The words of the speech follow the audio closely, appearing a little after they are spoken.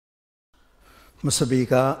มุสบี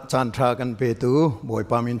กาจานทรากันเปตูบอย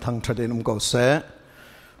ปามินทางทะเลนุ่มเกาเส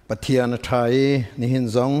ปะเทียนไทยนิหิน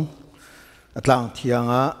ซงอัตลังเทีย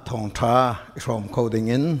งะทองทาชมเขาดิ่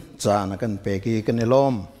งินจานกันเปกีกันในล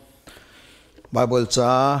มบาเบิลจ้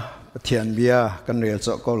าปะเทียนเบียกันเรียลเจ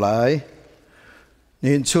าะเกาไหลนิ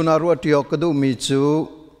หินชุนารัวที่ออกดูมีจู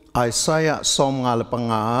ไอซายะสมงาลปัง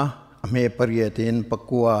อาเมปริยตินปะ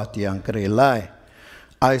กัวเตียงกระเรลัย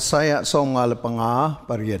ไอซายะสมงาลปังอาป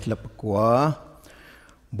ริยติละปะกัว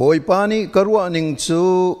บอยปานีกรัวนิงจู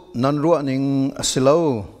นันรัวนิงสิโล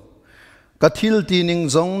กัทิลตีนิง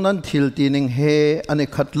ซงนันทิลตีนิงเฮอันนี้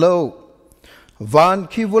ขัดโลวาน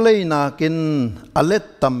คิวเลยนากินอเลต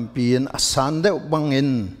ตัมปีนอสันเดวบังอิน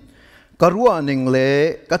กรัวนิงเล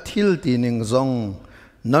กัทิลตีนิงซง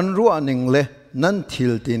นันรัวนิงเลนันทิ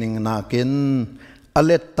ลตีนิงนากินอเ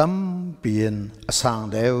ลตตัมปีนอสัง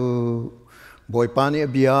เดวบอยปานี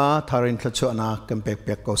เบียทารินทชวนาเกมเปกเป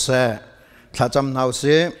กโกเซถ้าจำเอาเ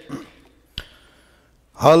สีย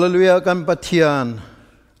ฮาเลลูยากันปะเทียน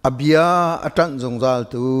อบียาอัตันจงจาล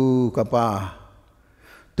ตูกับป้า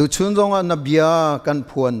ตูชุนจงอันอบียากัน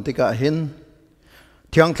พวนติกะเห็น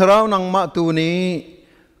เทียงทราวนังมาตูนี้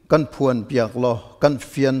กันพวนเปียกโลกันเ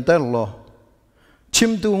ฟียนเตลโลชิ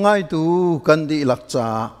มตูง่ายตูกันดีหลักจ่า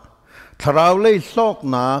ทราวเลยลอก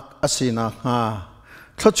นักอสินักฮา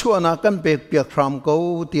ถ้าชั่วนักกันเปียกเปียกพรามกู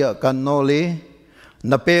เตียกันโนเล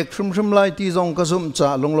นับเป็กชุมไล่ที่จงกระซุ่มจ่า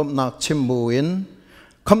ลงลมนักชิมบุญ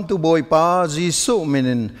คำตุบอยป้าจีสุมิ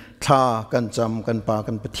นินท่ากันจำกันปา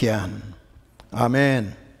กันปะเทียนอาเมน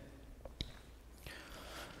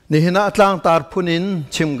นี่เห็นอัตลังตาร์พุนิน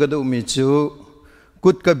ชิมกระดูมิจู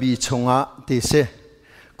กุดกบีชงะตีเส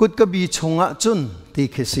กุดกบีชงะจุนตี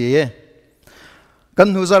เขสีกัน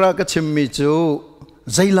หุจาระกชิมมิจู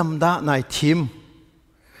ใจลำดาในทีม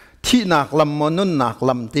ที่นักลำมนุนนักล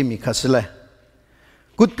ำที่มีขสเลย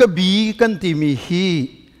กุดกบีกันที่มีฮี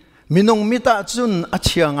มินงมิตาจุนอัจฉ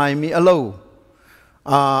ริยะไงมีอโล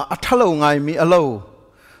อัทะโลไงมีอโล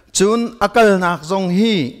จุนอักลนักจง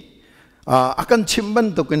ฮีอักันชิมบัน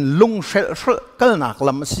ตุกินลุงเชลกัลนักล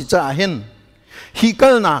ำสิจ่าเห็นฮีกั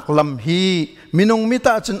ลนักลำฮีมินงมิต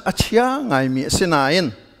าจุนอัจฉริยะไงมีสินาเห็น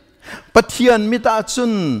ปะเทียนมิตาจุ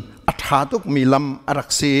นอัฐาตุกมีลำอรั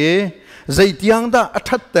กเสใจเตียงดาอัฐ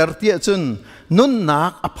เตอร์เตียจุนนุนนั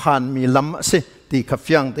กอภานมีลำเสตีขับ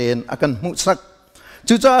ยังเตนอากันมุสัก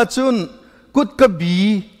จุจ้าจุนกุดกบี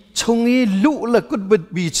ชงอีลุละกุดบด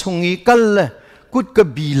บีชงอีกัลละกุดก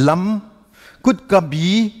บีลำกุดกบี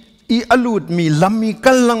อีอลูดมีลำมี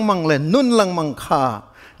กัลลังมังเลยนุนลังมังคา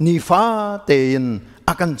นีฟ้าเตนอ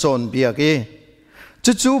ากันโจนเบียกเอ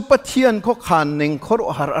จู่ปะเทียนข้อขานหนึ่งข้อร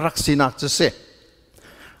หรักษินักจะเส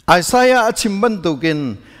ไอซายาชิมบันตุกิน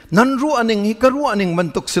นั้นรู้อันหนึ่งฮิกรู้อันหนึ่งบัน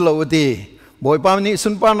ตุกสิลาวดีบอยปามนี้สุ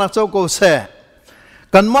นปานักเจ้าโกเส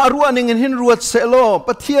กันมารัวนึงเห็นรัวเสโลป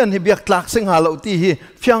ะเทียนให้เบียกหลักสิงหาเหล่าที่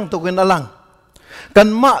เฟียงตกเป็นอลังกัน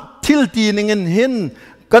มาทิลตีนึงเห็น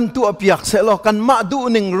กันตัวเปียกเสโลกันมาดู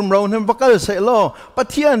นึงรุมเราเห็นปะกัลเสโลปะ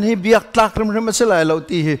เทียนให้เบียกหลักรุมมาเสลายเหล่า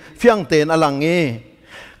ที่เฟียงเตนอลังเอ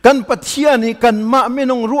กันปะเทียนให้กันมาไม่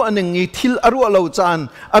นงรัวนึงทิลอรัวเหล่าจาน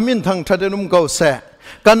อามินทางทัดนุมเกาเส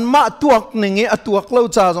กันมาตัวนึงตัวเหล่า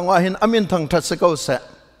จาจงว่าเห็นอามินทางทัดเสเกาเส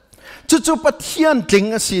จู่ๆปะเทียนจริง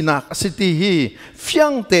สินักสิที่ฮีเฟีย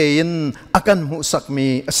งเตยนอากันมุสักมี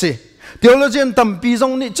สิเทโลจีนตั้มปีจ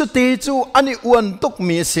งนี้จู่เตจู่อันนี้อวนตุก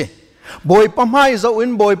มีสิบอยป้าไม่จะอุ่น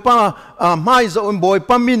บอยป้าไม่จะอุ่นบอย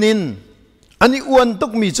ป้ามินินอันนี้อวนตุ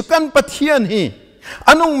กมีจู่กันปะเทียนฮี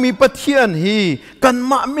อันนงมีปะเทียนฮีกัน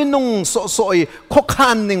มาไม่นงสอยข้อขา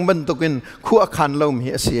นหนึ่งบรรทุกินคู่อาคารเรามี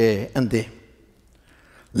สิอันเดีย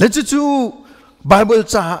และจู่ๆไบเบิล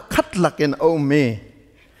จะคัดหลักกันเอาเม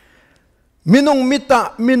มินงมิตา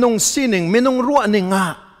มินงสีหนึ่งมินงรัวหนึ่ง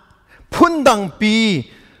พุ่นดังปี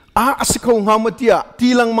อาสกาวงามเตียตี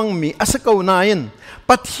ลังมังมีอาสกาวนายนป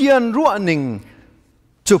ะเทียนรัวหนึ่ง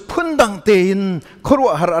จุพุ่นดังเตียนครัว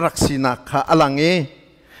หารักษินักอลังเอ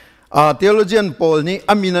เทโลจียนปอลนี่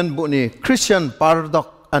อามินันบุนี่คริสเตียนพาราดอก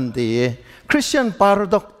อันเดียคริสเตียนพารา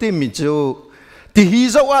ดอกที่มิจูที่ฮิ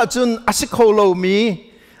จาวะจุนอาสกาวเรามี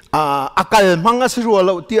อากาศมังสรัวเร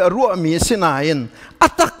าที่รัวมีสินายนอั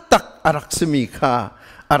ตักตักอารักษมีค่ะ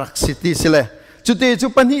อารักษิติสิเลจุดเดจุ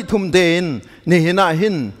ปันหิทุมเดนนี่เห็นอาหิ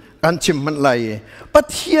นการชิมมันไหลปะ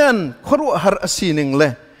เทียนครัวหาสีหนึ่งเล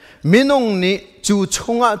ยมินงนี้จูช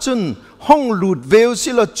งอาจุนห้องหลุดเวล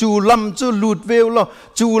สิละจูลำจูหลุดเวลละ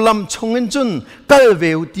จูลำชงเงินจุนกัลเว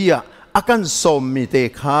ลเดียอาการสมมีเต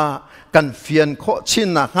ค่ะกันเฟียนโคชิน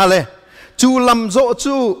นักฮะเลยจูลำโจ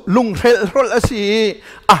จูลุงเรลรลสี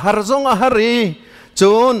อาหารจงอาหารี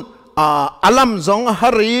จูนอาลัมจงอาหา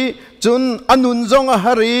รีจุนอนุนจงอาห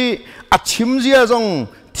ารี ชิมเจียจง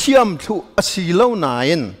เทียมทุอสีเล่านา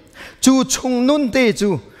ยนจูชงนุนเตจู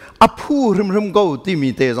อภูริมเกาที่มี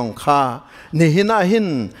เตจงคาเนหินาหิน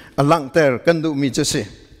หลังแต่กันดูมีจุสิ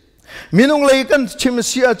มินงเลยกันชิมเ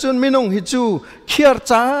สียจนมินงฮิจูเขียร์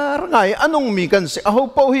จาร์ไงอันงมีกันสิเอา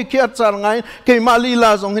เป้าฮิเขียร์จาร์ไงเกยมาลีล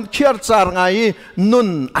าจงหินเขียร์จาร์ไงนุน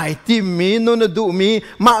ไอติมีนุนดูมี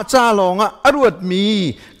มาจาลองอรวดมี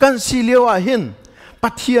กันสิเลียวหินปั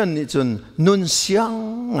ทเทียนนี่จนนุนเสียง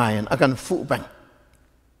ไงอากันฟูบัง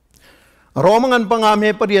รอมังอันปังอาเม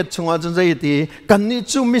ปริยัตชงอาจนใจตีกันนี่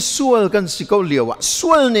จูมิสวลกันสิเกาเลียวส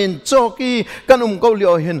วลนินจอกีกันเกาเลีย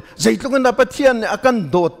วเห็นใจตุกันนับเทียนอากัน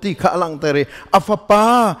โดดที่ข้าลังเตเรอัฟปา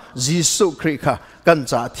จิสุคริค่ะกัน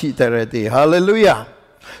จ่าที่เตเรตีฮาเลลูยา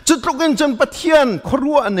จุดตรงกันจนปะเทียนค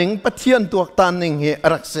รัวหนึ่งปะเทียนตัวตาหนึ่งเฮ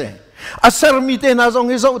รักเสอาศัยมีเตนาจง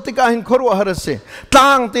ฮิโซติกาหินครัวฮาร์เสต่า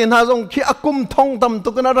งเตนาจงขี้อากุมทองตำตุ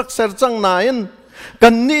กันรักเสจังนายนกั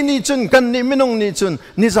นนี่จุนกันนี่ไม่นงนี่จุน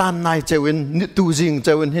นิจานนายเจวินนิตูจิงเจ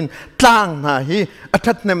วินหินต่างนาฮีอัฐ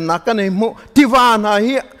เนมนักกันในมุทิวานา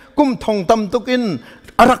ฮีกุมทองตำตุกิน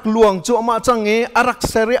อารักหลวงจัวมาจังเออารัก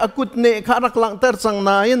เสรีอากุตเนขารักหลังเตอร์จังน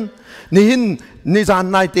ายนนี่หินนิจาน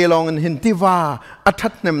นายเตลองหินทิวาอัฐ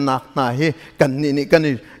เนมนักนาฮีกันนี่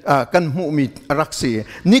กันมุมีอารักเสีย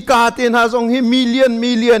นิกาเตนาจงฮีมิเลียน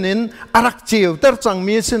หินอารักเจียวเตอร์จัง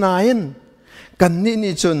มีสินายนกัน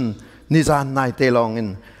นี่จุนนิจานนายเตลองอิน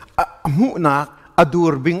มุนักอดู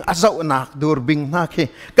ร์บิงอาเจ้านักดูร์บิงนัก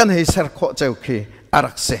กันให้เสรโคเจ้าอา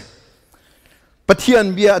รักเสปะเทียน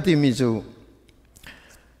เบียที่มีจู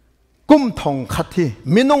กุมทองขัดที่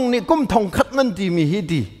มินงนี่กุมทองขัดนั่นที่มีฮิ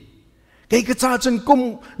ดีไก่กระจาจนกุม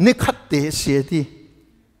นิขัดเตเสียดี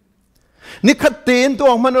นิขัดเตนตั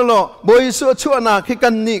วมันละบอยสัวชั่วนักให้กั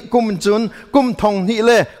นนี่กุมจุนกุมทองนี่เ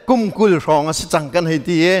ลยกุมกุลรองสิจังกันให้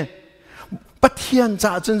ดีปะเทียนจ่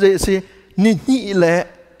าจนเจสินี่แหละ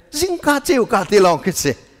จิงกาเจียวกาติลองคิด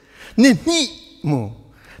สินี่มู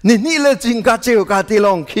นี่แหละจิงกาเจียวกาติล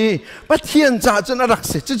องคิดปะเทียนจ่าจนรัก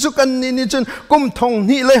สิจุกันนี่จนกุมทอง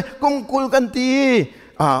นี่เลยกุมกุลกันตี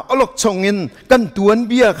อลกชงอินกันตวนเ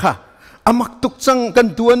บียค่ะอามักตุกจังกัน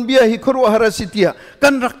ตวนเบียฮิครัวฮาราสิเตียกั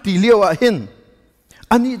นรักตีเลียวเห็น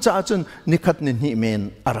อันนี้จ่าจนนิคัดนี่เมน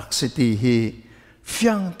รักสิตีฮิฟี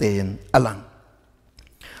ยงเตนอลัง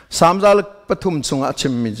สามจาลปฐุมชงอาชิ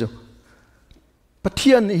มมิจูปะเที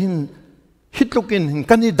ยนหินฮิตลุกินหิน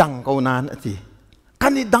กันนี่ดังเขานานอทีกั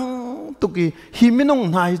นนี่ดังตุกีฮิมินง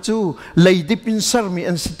นายจูเลยดิปินซาร์มี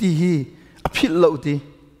อันสิตีฮีอภิลาวตี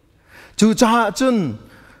จูจ้าจุน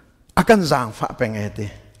อากันจางฟ้าเป็นไงตี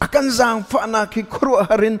อากันจางฟ้านักครัวฮ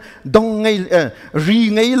ารินดงไงรี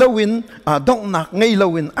ไงลาวินดงนักไงลา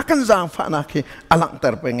วินอากันจางฟ้านักอลังเตอ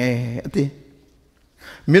ร์เป็นไงตี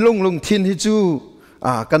มิลงทินฮิจู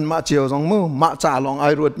กันมาเจียวจงมือมาจ่าลองไอ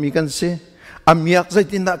รวดมีกันสิเมียกใจ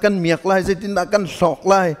ตินดากันเมียกลายใจตินดากันสอก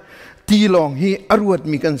ลายตีลองฮีอรวด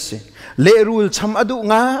มีกันสิเลรูลช้ำอดุ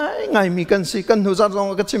ง่ายมีกันสิกันหัวใจจง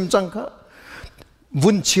กันชิมจังค่ะ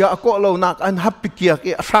วุ้นเชียก็เรานักอันฮับปิเกียก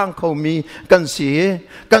ร่างเขามีกัน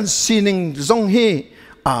สิหนึ่งจงฮี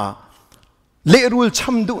เลรูล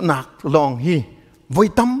ช้ำดุนักลองฮีไว้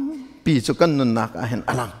ตั้มปีจุกันนุนนักเห็น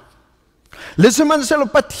อลังเลสมันเซล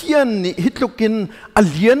ปะเทียนนี่ฮิตลุกินอ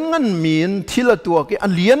เลียนงันมีนทิลตัวกีอ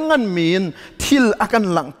เลียนงันมีนทิลอากัน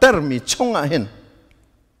หลังเตอร์มีชงเห็น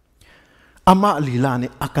อามาลีลานี่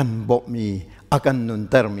อากันบอกมีอากันนุน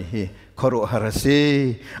เตอร์มีฮีครุฮาราซี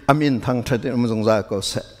อามินทางทะเลมุจงจาก็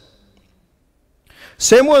เส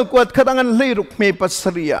มัวกวดขดังันเลยรุกเมปัส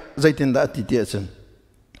ริยะใจตินดาติเดียจัน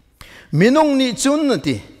มินงนี่จุน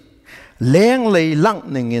ตีแรงเลยลัง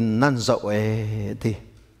หนึ่งนั่นจะเอตี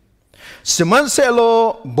สมันเซโล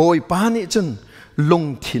บอยปานิจนลง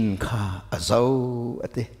ทินข้าอาเจ้าอ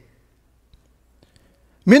ติ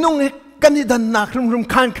มินงนี่กันนี่ดันนักรุม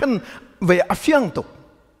คันขันเวอฟียงตก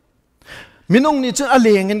มินงนี่จนอเล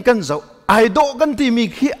งเงินกันเจ้าไอโดกันที่มี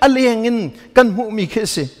ขี้อเลงเงินกันหูมีขี้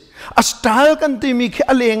สิอัสตาลกันที่มีขี้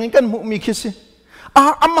อเลงเงินกันหูมีขี้สิอ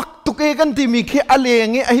ามักตุกเอกันที่มีขี้อเลง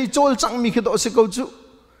เงินไอโจลจังมีขี้โดสิเขาจู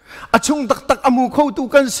ชุงตักอมูเขาตุ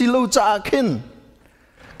กันสิโลจ่าขิน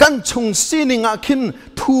กันชงซีนิงาคิน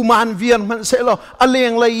ทูมานเวียนมันเสลอเล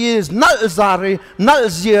งเลยนัลซารีนัล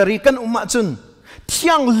เซียรีกันอุมาจุนเที่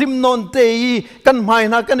ยงลิมนนเตยกันไม่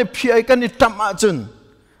นักกันเพียกันนิตมาจุน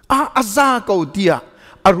อาซาเกาเดีย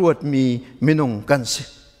อรวดมีมินงกันสิ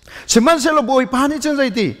สมันเสลบอยปานิจังใจ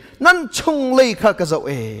ดีนั่นชงเลยข้ากระเจ้า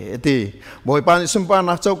ดีบอยปานิสมปา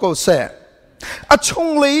นักเจ้าเกาเสชง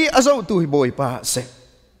เลยอาเจ้าตุยบอยปาเส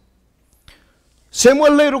เสมัว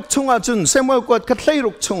เลยรุกชงจุนเสมัวกวดคัดเลย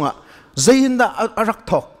รุกชงใจยินดารัก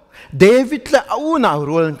ทอกเดวิดและอูนา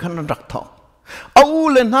รัวกันรักทอก เอา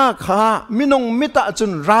เลนห้าขามินงมิตาจ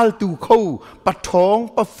นรัลตูเขาปัดท้อง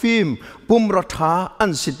ปัดฟิล์มปุ่มรถาอั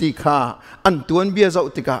นสิติขาอันตัวนเบียเจ้า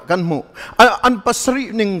ติกากันหูอันปัสริ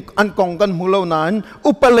หนึ่งอันกองกันหูเหล่านั้น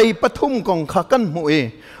อุปเลยปฐุมกองขากันหู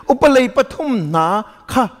อุปเลยปฐุมนา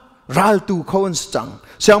ค่ะรัลตูเขาอันจัง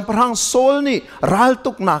เสียงพระงโซลนี่รัล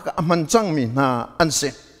ตุกนักมันจังมีนาอันเส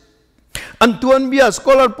อันตัวนเบียสก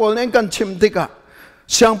อลาร์พอลเองกันชิมติกา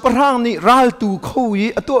เสียงพระงนี่รัลตูเขาอี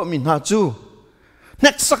ตัวมีนาจู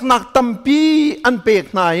นักสักนักตั้มปีอันเปก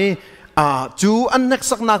ไหนจูอันนัก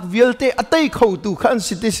สักนักวิลเตอเตยเขาตูขัน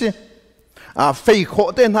สิติสิไฟโค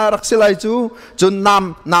เตนหารักสิไลจูจน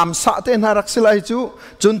นำสะเตนหารักสิไลจู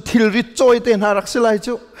จนทิลริจอยเตนหารักสิไล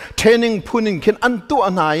จูเทรนนิ่งพูนิ่งเข็นอันตัว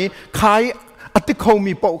ไหนขายอติเขา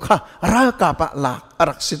มีเป่าค่ะรากาปะหลัก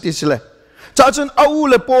รักสิติสิเลยจากจนเอา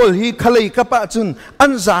เลปอลฮีขเลยกับปะจนอั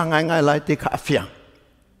นจางง่ายๆไล่ติขาเฟียง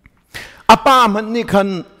อาป้ามันนี่คัน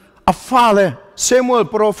อาฟ้าเลยเซมูเอล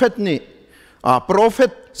โปรเฟตนี่โปรเฟ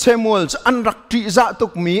ตเซมูเอลอันรักที่จะตุ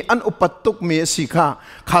กมีอันอุปตุกมีสิกา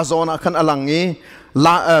ข้าโซนาคันอลังงี้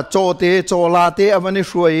โจเตโจลาเตอวันนี้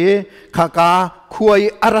ช่วยข้ากาคุย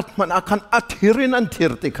อารัตมันอาคันอัธิรินันทิ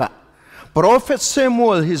รติกาโปรเฟตเซมู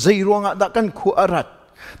เอลฮิซีรวงอาดักันคุอารัต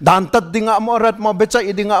ดันตัดดิ่งอมรัตมาเบจัย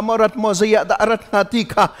ดิ่งอมรัตมาเสียดอารัตนาติ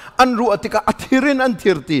กาอันรู้ติกาอัธิรินัน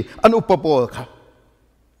ทิรติอันอุปโภคา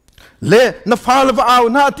เล่นฟ้าลว่าเอา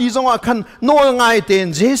หน้าที่จงอาคันโน้ง่ายเต็น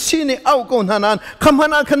เจสีนี่เอาคนหานันคำห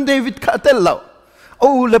นาคันเดวิดข้าเตลเราโอ้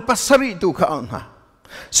เล่ปัสริตุข้าอันฮะ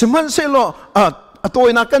สมันเสลอตัว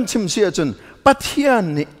นักกันชิมเสียจนปัทยา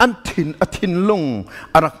นี่อันทินลง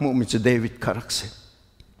อารักมุมิจเดวิดข้ารักเส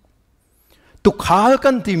ตุขาลกั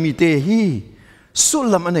นที่มีเตหีสุ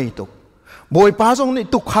ลมันไอตุกบอยป้าจงนี่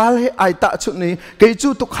ตุขาลให้ไอตาชุดนี้เกจู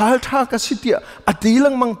ตุขาลท่ากสิทธิ์อดีลั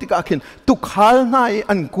งมังติกาเข็นตุขาลนาย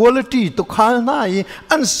อันคุณภาพตุขาลนาย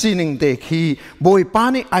อันสิ่งเด็กฮีบอยป้า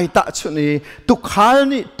นี่ไอตาชุดนี้ตุขาล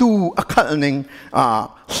นี่ตูอักขลหนึ่ง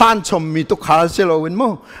สันชมมีตุขาลเซลวินโม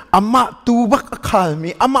อามาตูบักอักขลมี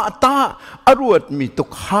อามาตาอรวดมีตุ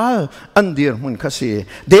ขาลอันเดียร์มันขสี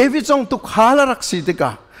เดวิดจงตุขาลรักสิติก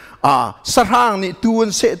าสร้างนี่ตัว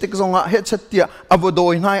เสติกจงเหตุเสียอวดโด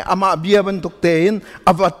ยนายอามาเบียบันตุกเตน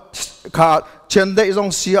อวดข้าเช่นได้จง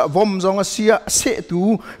เสียวมจงเสียเสตู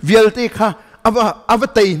เวลเตข้าอว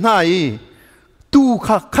ดเตยนายตู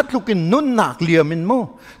ข้าคัดลูกินนุ่นหนักเลียมินโม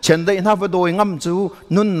เช่นได้นาอวดโดยงำจู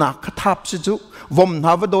นุ่นหนักทับสิจูวมน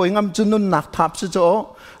าอวดโดยงำจูนุ่นหนักทับสิจู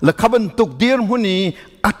และข้าบันตุกเดียร์มุนี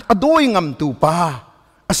อโดยงำตูป้า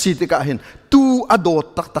สิติกาเห็นตูอโด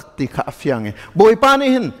ตักตักติข้าเฟียงบอยปานี่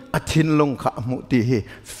เห็นอธินลงข้ามุติเฮ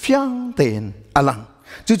เฟียงเต็นอลัง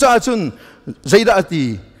จู่จ้าจุนใจดาตี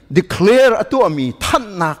declare อตัวมีท่าน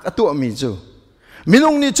นักอตัวมีจู่มิน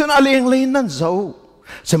งนี่จุนอะไรอย่างเลยนั่นเจ้า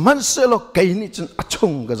จะมันเสลกไกนี่จุนอช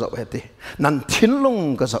งก็จะเอตินั่นทินลง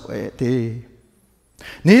ก็จะเอติ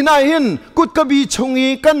นี่นายเห็นกุดกบีชงอี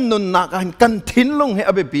กันนุนนักกันทินลงเฮ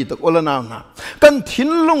อเบปีตกโอละนาวนะกันทิน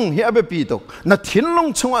ลงเฮอเบปีตกนัดทินลง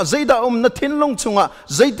ชงอะใจดานัดทินลงชงอะ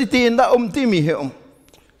ใจติเตนดาที่มีเฮ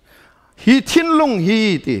ฮีทินลงฮี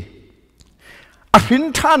ตีอหิน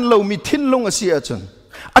ทานเรามีทินลงเสียจน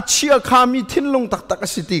อัจฉริยะข้ามีทินลงตักตัก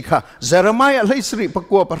สิติค่ะเจรมายอะไรสิริป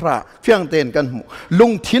กัวปะระเฟียงเตนกันหมู่ล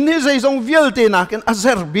งทินให้ใจทรงเวียลเตนักอันอาเซ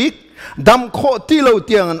อร์บิกดำโคตีเราเ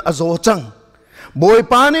ตียงอันอโซจังบอย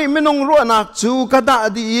ปานี่ไม่นงรัวนักจูกระดา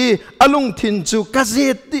ดีอลุงทินจูกระเซ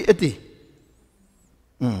ติเอติ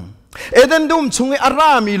เอเดนดุมชงอาร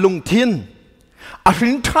ามีลุงทินอหิ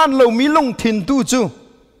นทานเรามีลุงทินตูจู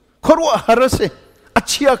ขรัวฮาร์เซอัจ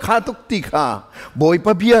ฉริยะข้าตุกติข้าบอยป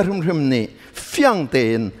ะเบียรุมรุมนี่เฟียงเต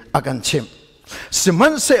นอากันเชมสมั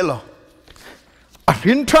นเสลอ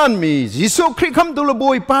หินทานมียิสุคริสต์คำตุลบอ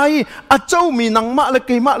ยไปอาเจ้ามีนังมาละเก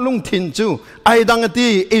มาลุงทินจูไอดังตี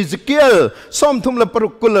เอเซเกียลซ้อมทุ่มละปรุ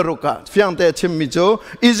กุลรุกะเฟียงเตเชมมิจู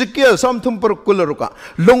เอเซเกียลซ้อมทุ่มปรุกุลรุกะ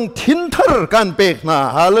ลุงทินทาร์กันเปกนา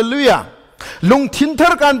ฮาเลลูยาลุงทินทา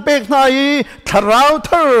ร์กันเปกนาอีทาราวท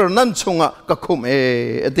าร์นั่นชงะกะคุมเอ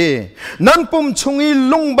เดนั่นปุ่มชงอี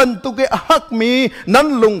ลุงบันตุกเอฮักมีนั่น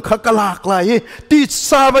ลุงขะกะลากลายติ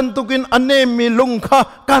สาบันตุกินอันเนมีลุงขะ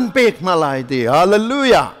กันเปกนาลายเดฮาเลลู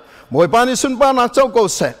ยามวยปานิสุนปานาเจ้าโก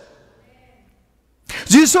เซ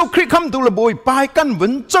ยิสุคริสต์คำตุลบอยไปกันวั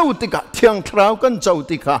นเจ้าติกะเทียงคราวกันเจ้า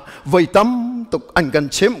ติกะไว้ตั้มตุกอันกัน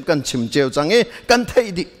ชิมเจียวจังเอกันเท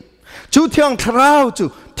ดิจูเทียงคราวจู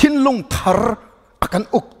ทินลุงทาร์กัน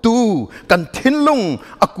อุกตูกันทินลุง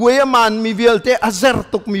อากวยมันมีเวลเตอาเซร์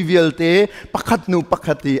ตุกมีเวลเตปักขัดนูปัก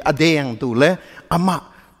ขัดอเดียงตูเลอามา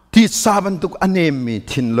ที่สาบันตุกอันเนมี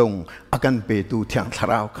ทินลุงอากันเปตูเทียงค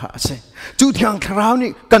ราวข้าเซจูเทียงคราวนี่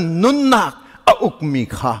กันนุนนักอุกมี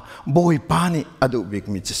ข้าบอยปานี่อดุบิก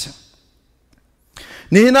มิจิเซ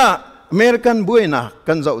นี่นะอเมริกันบุยนะ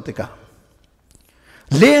กันเจ้าติกา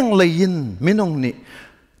เลี้ยงเลยยินมินงนี่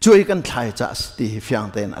ช่วยกันถ่ายจัสติฟิยัง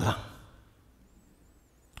เตนอลัง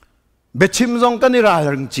เบชิมซงกันนิราเ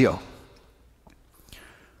ริงเจียว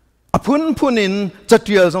อพุนพุนินจะเ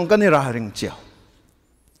ตียวซงกันนิราเริงเจียว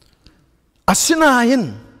อาศินายิน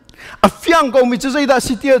อฟยังก็มีจุดใจได้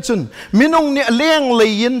สิเตียจุนมินงเนี่ยเลี้ยงเล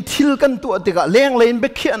ยยินทิลกันตัวติกาเลี้ยงเลยยินเบ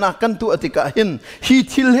กเขียนักกันตัวติกาหินฮี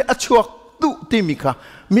ทิลให้อชวกตุติมิกา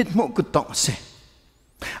มิดมุกุตองเส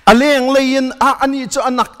อเลี้ยงเลยยินอันนี้จะ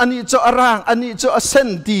นักอันนี้จะร่างอันนี้จะเส้น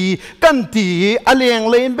ตีกันตีอเลี้ยง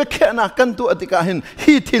เลยยินเบกเขียนักกันตัวติกาหิน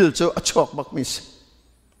ฮีทิลจะอชวกบักมิส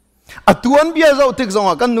อตัวอันเบียเจ้าติกซง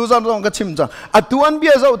กันนูซานซงกันชิมจังอตัวอันเบี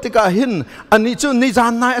ยเจ้าติกาหินอันนี้จะนิจา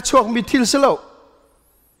นนายอชวกมิทิลเสลา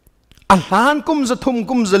อัลลานกุมจะทุ่ม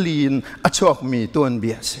กุมจะลีนอชวกมีตัวอันเ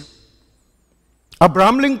บียสิอับรา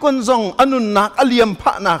มลิงคอนซงอนุนักอเลียมพร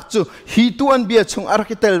ะนักจูฮีตัวอันเบียชงอาร์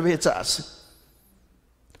คิเตลเวจัส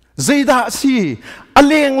ใจดาสีอเ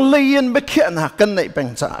ลียงเลยยินเบกเขียนักกันในเป็น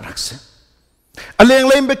จารักสิอเลียงเ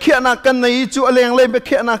ลยเบกเขียนักกันในจูอเลียงเลยเบกเ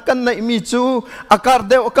ขียนักกันในมีจูอากาศเ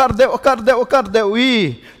ดวอากาศเดวอากาศเดวอากาศเดวี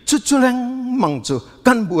จุเลงมังจู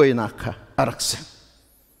กันบุยนักอารักสิ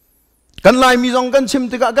กันลายมีซองกันชิม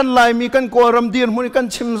ติกะกันลายมีกันกวรำดีนมุนกัน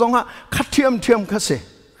ชิมซองฮะขัดเทียมคาเส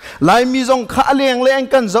ลายมีซองข้าเลี้ยง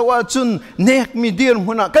กันจะว่าจุนเนกมีดีน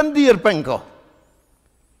มุนกันดีนเป็นก็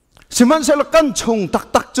สิมันเสลกันชง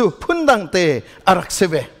ตักจูพุ่นดังเตอารักเส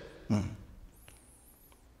เว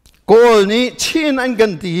โกลนี้ชินอันกั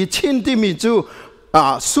นตีชินที่มีจู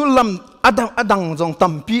สุลัมอดังซองตั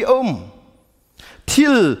มปีทิ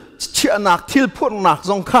ลเชียนักทิลพูดนัก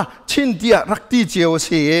ซองข้าชินเดียรักตีเจียวเ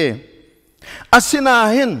สียอาศินา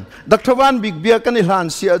เห็นดักทวานบิกเบียกันในหลาน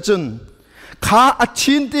เสียจนข้าอา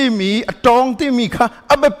ชินที่มีอาตองที่มีข้า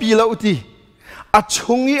อับปีละอุติอาช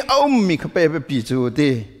งอีเอามีข้าไปอับปีจู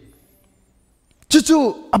ดีจู่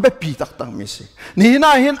ๆอับปีตักมิสินี่น่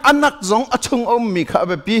าเห็นอนักซองอาชงเอามีข้าอั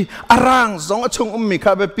บปีอารางซองอาชงเอามีข้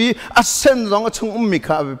าอับปีอาเซนซองอาชงเอามี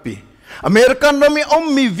ข้าอับปีอเมริกันเรามี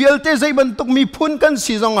มีเวลเตใจบรรทุกมีพุ่นกัน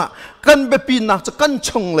สีซองกันเบปีนักจะกันช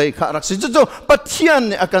งเลยค่ะรักสิจู่ๆปัทยัน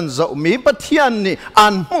นี่อากันเจ้ามีปัทยันนี่อั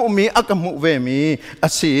นหูมีอากันหูเวมีอา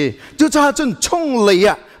ศิจู่ๆจนชงเลย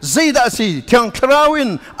ใจได้สิเทียงคราววิน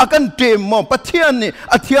อากันเตมมอปัทยันนี่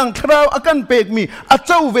เทียงคราวอากันเปกมีอาเ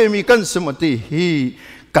จ้าเวมีกันสมติฮี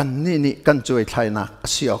กันนี่กันช่วยไทยนัก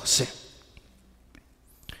เสียกเส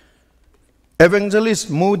Evangelist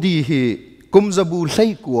Moodyฮีกุมจะบูไล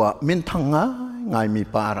กัวมินทังง่ายมี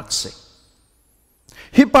ปารักเส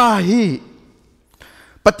ฮิปาฮี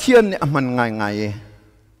ปะเทียนเนี่ยมันง่าย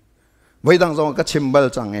ไว้ดังจงก็ชิมเบล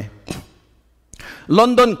จังลอ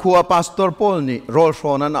นดอนขัวพาสตอร์พอลนี่โรลฟ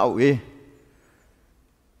อนันเอา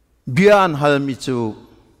เบียนฮัลมิจู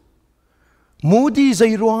มูดีใจ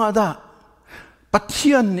รวงอาดาปะเ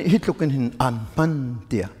ทียนนี่ฮิตลุกันหินอันมันเ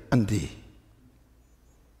ดียอันดี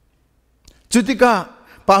จุดที่ก็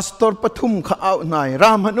พาสตอร์ปฐุมข้าวไหนร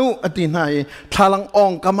ามานุอติไหนทาลังอ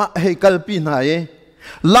งกามะให้กัลปีไหน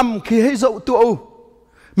ลำขี้ให้เจ้าตัว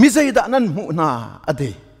มิใจดานั้นมุนาอ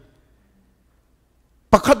ดี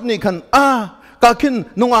ประคัดนี่ขันกาขิน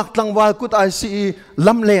นงอักตังวากุตไอซีล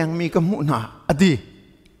ำแรงมีกมุนาอดี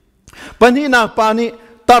ปนีนาปานิ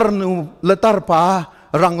ตารนูละตารปา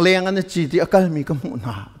รังแรงอันจีติอากามีกมุน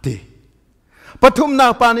าอดีปฐุมนา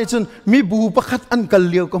ปานิจนมีบูประคัดอันกัล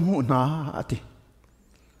เลียวกมุนาอดี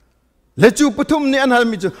และจูปฐุมนี่อันฮัล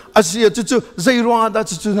มิจูอาเซียจูใจรัวดา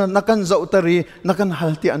จูนักกันเจ้าตรีนักกันฮั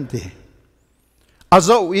ลติอันเดอาเ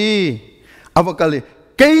จ้าอาวกาลี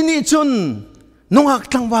เกนี่จุนนงอัก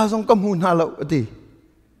ทั้งวาสงกมุนฮาลาวดี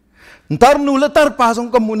ตารนูและตารปาสง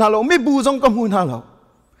กมุนฮาลาวไม่บูสงกมุนฮาลาว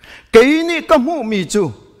เกนี่กมุมีจู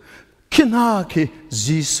ขินาคี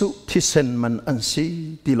ยิสุที่เซนมันอันซี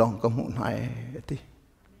ที่ลองกมุนหายดี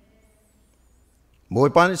บอย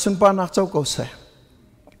ปานิสุนปานักเจ้าก็เส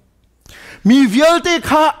มีเวลเต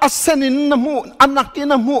ข้าอัศนินนมูอันนัก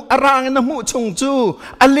นมูอารางนมูชงจู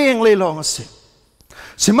อเลียงเลยลองสิ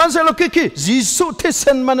สิมันเสลกิคิยิสุที่เซ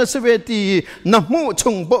นมันเสเวตีนมูช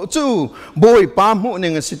งปจูบอยปามูเน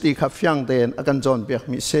งสิติขับยังเดนอากันจอนเปียก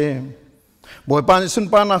มิเซบอยปานิสุน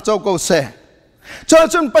ปานักเจ้าก็เส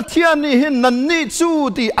จนปัทยานี่เห็นนันนี่จู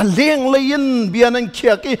ตีอเลียงเลยยินเบียนันเขี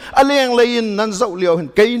ยกีอเลียงเลยยินนันเจ้าเลียวเห็น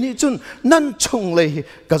ไกนี่จุนนันชงเลย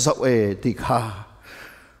ก็เจ้าตีข้า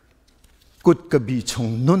กุดกบีชง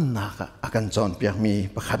นุนนักอากันจอนเปียกมี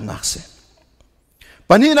ประคันนักเสป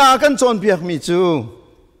นีนาอากันจอนเปียกมีจู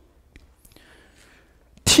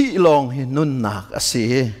ที่ลองเห็นนุนนักเสี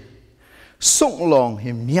ยส่งลองเ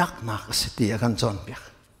ห็นยักนักเสียตีอากันจอนเปียก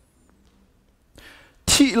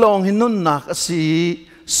ที่ลองเห็นนุนนักเสีย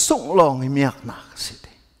ส่งลองเห็นยักนักเสีย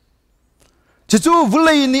chú vô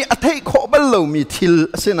lây ni à thấy khó bắt lâu mi thil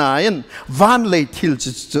xin ai van lây thil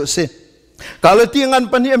chú sẽ cả lời tiếng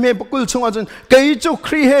Anh bên em bác cul chung anh cái chú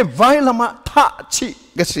kri he vai lama tha chi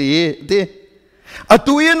cái gì đi à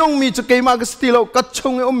tụi ông mi chú cái mà cái style cắt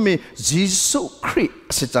chung ông mi Jesus Christ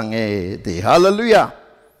sẽ chẳng nghe đi hallelujah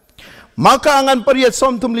maka angan pariat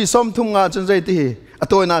som thum nga chân dây thì à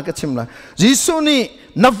tôi na cái chim lại Jesus ni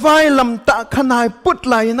na vai lam ta khanai put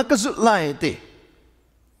lại na cái zut lại đi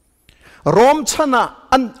rom chana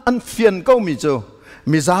an phiền câu mi cho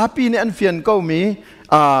mi zapi ne an phiền câu mi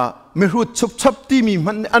mi hút chụp chụp ti mi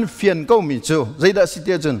man an phiền câu mi cho dây đã xí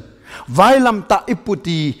tiệt chân vai lam ta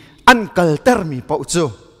iputi an kalter mi pau cho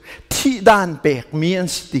thi đan bek mi an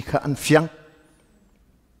sti kha an phiang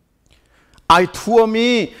ai thua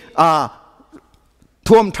mi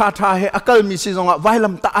thuom tha he akal mi si zonga vai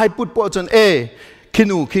lam ta ai put po chân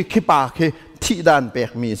khinu khi pa khi thi đan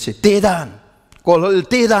bek mi si te đan Kalau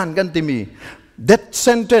tidak kan timi, death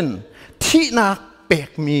sentence, tidak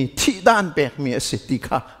pek mi, tidak pek mi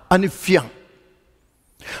setika, ani fiang.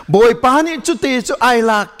 Boy pani cuti cu ai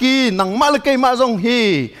laki, nang malakai mazong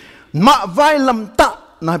hi, mak vai lam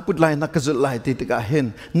tak, na put lai na kazut lai titika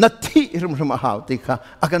hen, na ti rum hau tika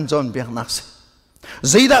akan John biang naks.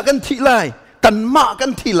 Zaida kan ti lai, kan mak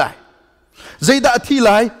kan ti lai, Zaida ti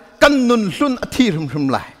lai, kan nun lun ti rum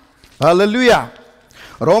lai. Hallelujah.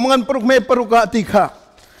 Romangan peruk me peruka tika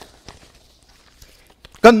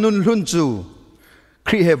kan nun lunju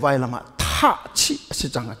kri he vai lama tha chi se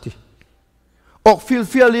changati ok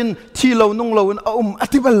fil in thi lo nung lo in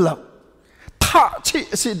atibal la tha chi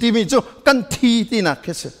se di mi chu kan thi ti na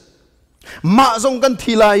kese ma zong kan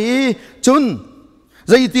thi lai chun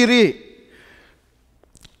zai tiri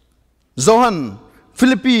zohan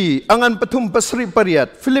Philippi angan pathum pasri pariat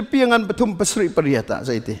Philippi angan pathum pasri pariata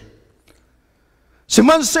zai ti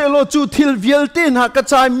Siman selo chu thil vieltin ha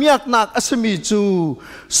kachai miak nak asmi chu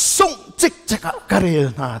sung chik chaka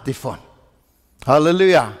karel na tifon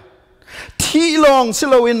hallelujah thilong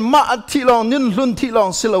silowin ma thilong nin hlun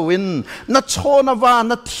thilong silowin na chona wa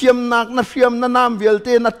na thiam nak na riam na nam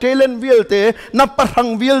vielte na talent vielte na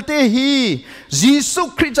parang vielte hi Jesus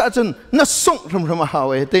Christ chun na sung ram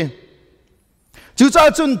hawe te chu cha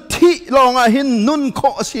chun thilong a hin nun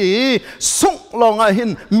kho si sung long a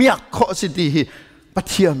hin miak kho si ti hi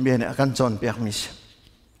pathiam bian akan John piak mis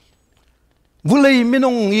vulai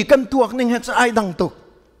minong I kan tuak ning het ai dang tuk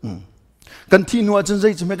kan thi nuwa chen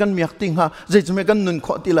zai chme kan miak ting ha zai chme kan nun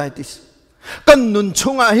kho ti lai tis kan nun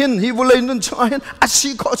chunga hin hi vulai nun chunga hin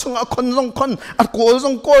asi kho chunga khon long khon a kol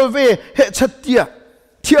jong kol ve he chatia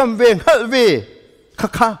thiam ve hal ve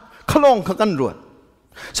kha khalong kha kan ruat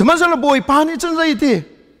chman sala boi pa ni chen zai ti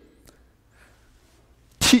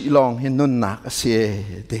thi long hin nun nak ase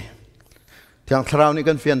ti Yang terau ni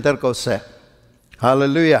kan fianter kau se,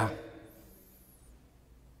 hallelujah.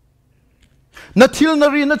 Na thil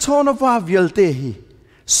nari na chona va vielte hi,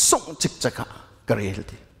 song chik chaka karel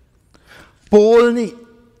ti. Paul ni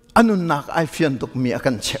anun nak ai fian tuk mi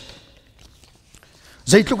akan cek.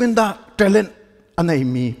 Zaitlukin da talent anai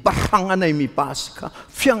mi, parang anai mi pasika,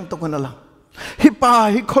 fiang tuk na lang. Hipa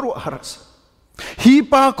hi koru haras.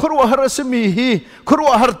 Hipa korwa harasmi hi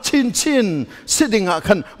korwa har chin sidinga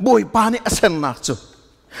kan boy pani asen nak chu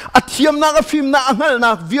athiam nak afim na angal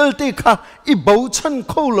nak vielte kha I bau chan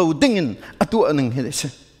kholo dingin atu aning hedese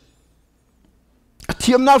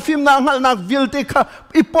athiam na afim na angal nak vielte kha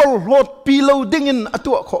I pol lot pilo dingin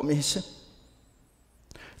atu kho mi se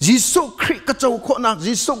Jesus Christ ka chau kho nak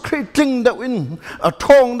Jesus Christ ting da win a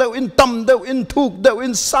thong da win tam da win thuk da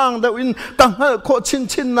win sang da win kang hal kho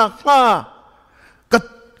chin nak ha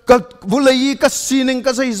vulai ka sining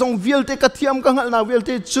ka sai zong vielte ka thiam ka ngal na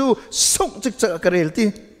vielte chu song chik chak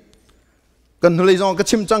karelti kan hulai zong ka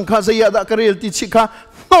chim chang kha sai da karelti chikha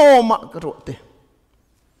noma karote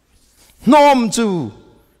nom chu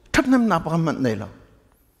thatnam na pa man nei lo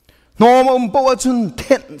nom po chun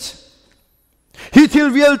tense hi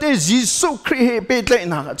thil vielte Jesus Christ pe tlai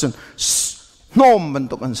na chun nom ban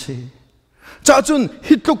to kan se cha chun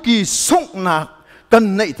hitluki song na kan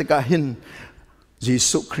nei ta ka hin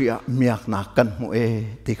Jesus Christ miak na kan mu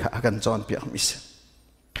tika akan John piak mis.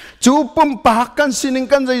 Chu pum pak kan sining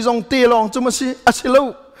kan zai zong te long chu masi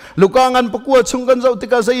asilo. Lukangan pakua chung kan zau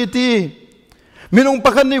tika zai ti. Minung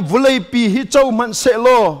pakan ni vulai pi hi chau man se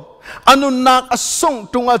lo. Anun nak asong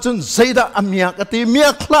tunga chun zaida amiak ati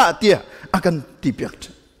miak la tia akan ti piak.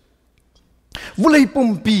 Vulai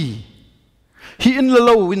pum pi. Hi in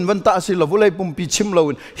lo in vanta asilo vulai pum pi chim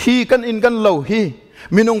lo in. Hi kan in kan lo hi.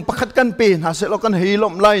 Minung pakat kan pen ha se lo kan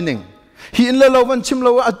hilom lining hi in le lo van chim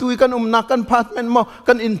lo atui kan nak kan apartment mo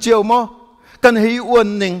kan in chiao mo kan hi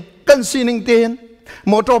uan ning kan sining ten โ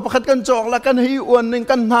มโตประคัดกันจอกละกันให้อ้วนหนึ่ง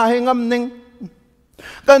กันหาให้งำหนึ่ง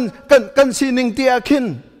กันสีหนึ่งเตียขึ้น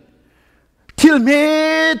ทิลเม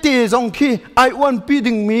ตีจงคีไออ้วนปี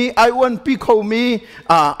ดึงมีไออ้วนปีเขามี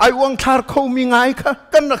ไออ้วนคาร์เขามีไงค่ะ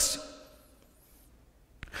กันนัก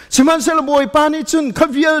สิมันเซลบอยปานิจุนข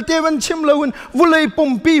วิลเตวันชิมเลวนวุเลยปุ่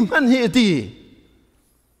มปีมันเฮตี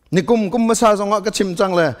นี่กุมมาซาจงก็ชิมจั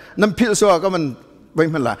งเลยน้ำพิลสัวก็มันไป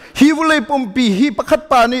มันละฮีวุเลยปุ่มปีฮีประคัด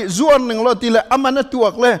ปานี่จวนหนึ่งเราตีเลยอามันตัว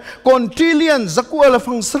เลยก่อนทริเลียนจักวาล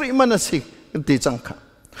ฟังสริมันสิกันตีจังค่ะ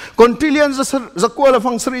ก่อนทริเลียนจักวาล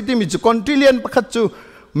ฟังสริที่มีจุก่อนทริเลียนประคัดจู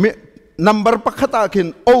นัมเบอร์ประคัดอาคิน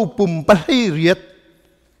เอาปุ่มปะให้เรียด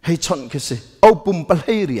ให้ชนคิสิเอาปุ่มปะใ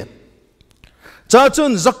ห้เรียดจ้าจุ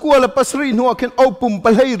นจักวาลปัสรินัวคินเอาปุ่มปะ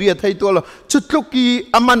ให้เรียดให้ตัวเราจุดลุกี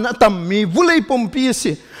อามันตัมมีวุเลยปุ่มปี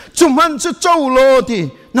สิจุมันจะเจ้าโลดี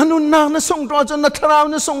นั่นนู่นนางนั่นส่งตัวจนนั่นคราว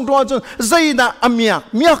นั่นส่งตัวจนใจน่ะเ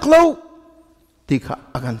มียกเล่าที่ข้า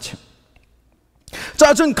อาการเช่นจ้า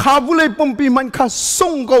จนข้าบุเลยปุ่มปีมันข้าส่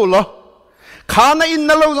งกูเหรอข้าในอิน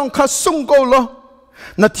นั่นเราต้องข้าส่งกูเหรอ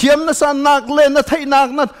นั่นเทียมนั่นสานนักเล่นนั่นไทยนัก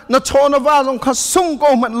นั่นโชนว่าต้องข้าส่งกู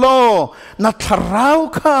มันโลนั่นทราว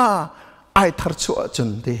ข้าไอ้ทาร์ชัวจ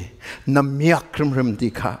นดีน้ำเมียกริมดี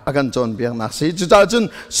ค่ะอาการจนเบียงนักสิจุดจน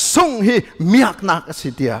ส่งให้เมียกนักสิ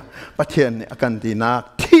เดียประเทศนี้อาการดีนัก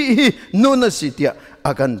ที่นู่นสิเดียอ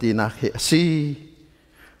าการดีนักเฮสิ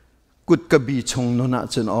กุดกบีชงนู่น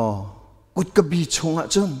จนกุดกบีชง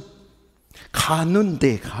จนขานุนเต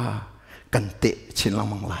ะขากันเตะชินลัง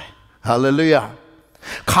มังไลฮาเลลูยา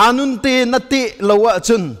ขานุนเตะนัตเตะละวะจ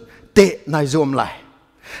นเตะนายรวมไล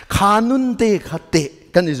ขานุนเตะขาเตะ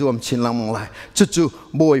กันอิจวมชินลังมังไลจู่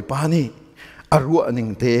ๆบอยปานี่อรัวหนึ่ง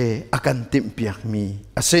เตะอาการติมเปียกมี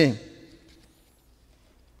อาเซง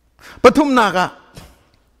ปฐุมนากะ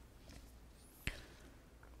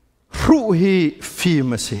รู้ฮีฟี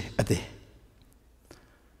มาสิอดี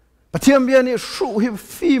ปฏิมเบียนี่รู้ฮี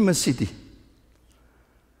ฟีมาสิดี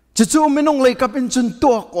จู่ๆไม่น้องเลยกับเป็นจนตั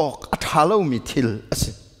วกอกอัฐาเรามีทิลอาเซ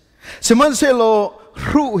สมันเซโล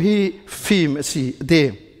รู้ฮีฟีมาสิดี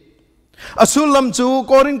อสุลัมจู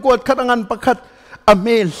กอริงกวดขัดงันประคัดอเม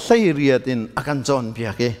ลไซเรียดินอาการจอนเพี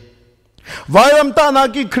ยกวายมตานา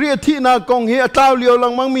กิครีที่นากงเฮอตาวเลียวลั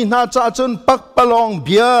งมังมีนาจ่าจนปักปลองเ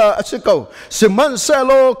บียอสิเกาสมันเซโ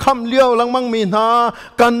ลคำเลียวลังมังมีนา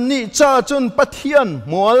กันนิจ่าจนปะเทียน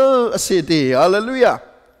มัวลอสิดีฮาเลลูยา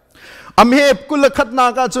อเมบกุลขัดนา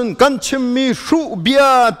กาจนกันชิมมีรูเบีย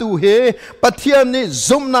ตูเฮปะเทียนนี่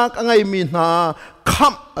ซุมนักไงมีนาค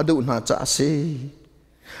ำอดุนาจ่าสิ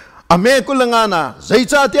อเมกุลงานาใจ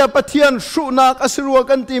จ่าเตียปะเทียนสุนักอสิรัว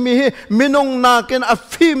กันที่มีมินงนักเป็นอ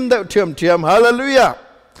ฟิมเดเทียมฮาเลลูยา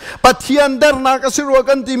ปะเทียนเดรนักอสิรัว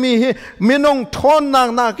กันที่มีมินงทอน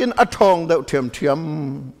นักเป็นอทองเดเทียม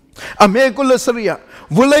อเมกุลสเรีย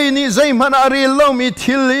วุเลยนี่ใจมันอารีลมี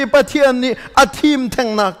ทิลีปะเทียนนี่อธิมแทง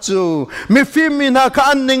นักจูมีฟิมมีนัก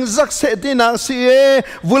อันหนึ่งจักเสตินักเสีย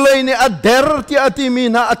วุเลยนี่อเดรที่อธิมี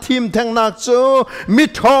นักอธิมแทงนักจูมี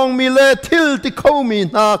ทองมีเลทิลที่เขามี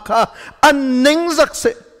นักอันหนึ่งจักเส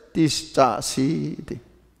ติจ่าสีดิ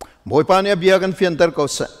บอยปานี่เบียกันเฟียนเตอร์ก็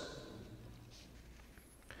เส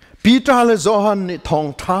ปีตาเลโซฮันนี่ทอง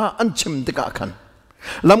ท้าอันชิมติกาขัน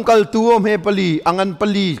ลำกัลตัวเมปลีอังันป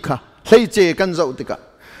ลีค่ะเลยเจกันเจ้าติกะ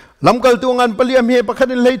ลำกัลตัวงันปลีเมปะคั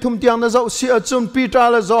นเลยทุ่มเตียงนะเจ้าเสียจนปีตา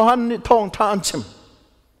ละจอหันนี่ทองทานชิม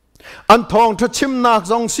อันทองทัชิมนัก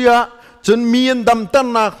จงเสียจนมีอันดำเตอ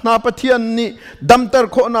ร์นักนาปะเทียนนี่ดำเตอร์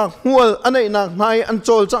โคนักหัวอันไหนนักนายอันโจ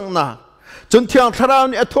ลจังนักจนเทียงคราว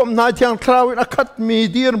นี่อทมนายเทียงคราวนี่ขัดมี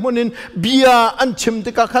ดีร์มุนินเบียอันชิม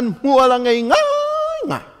ติกะขันหัวละไงง่า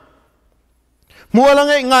ยมัวละ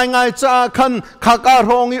ง่ายจ้าคันขากา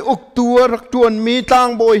ร้องอุกตัวรักตวนมีตัง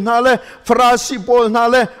บอยนาเลฟราสิบอลนา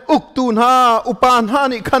เลอุกตูนาอุปานหา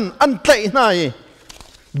นี่คันอันเตยนา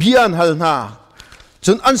เบียนฮัลนาจ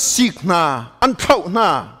นอันสิกนาอันเท่านา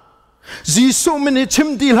จีสุมินิชิม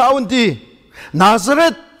ดีลาวดีนาซาเร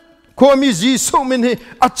ตก็มีจีสุมินิ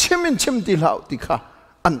อัดชิมดีลาวดีค่ะ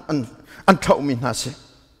อันเท่ามินาเส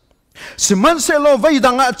สิมันเซโลไว้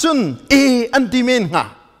ดังอาจุนอันดีเมนงา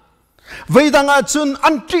ไว้ดังอาจุนอั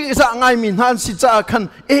นที่จะไงมินฮันสิจ้าคัน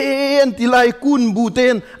อันที่ไลกุนบูเต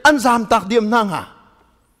นอันจามตักเดียมนางา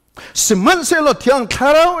สมันเซลที่ยังคา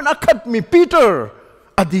ราวนักขัดมีปีเตอร์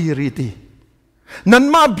อดีริตีนั่น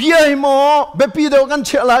มาเบียให้หมอเบปีเดียวกันเช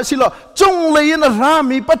ลายสิละจงเลยนะรา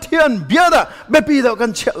มีปะเทียนเบียดะเบปีเดียวกั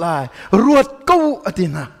นเชลายรวดกู้อดี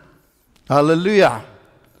นะฮาเลลูยา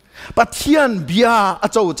ปะเทียนเบียอา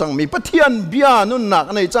เจ้าจังมีปะเทียนเบียนุ่นหนัก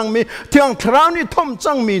ในจังมีเทียงคราวนี้ทอม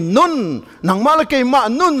จังมีนุ่นหนังมาละเกมา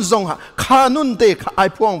นุ่นทรงหะขานุ่นเตะขาไอ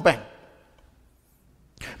พวงแปง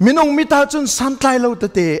มินงมิตาจนสันไลเรา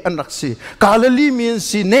เตะอันรักสิกาลลีมีน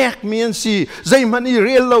สีเนกมีนสีใจมันอีเ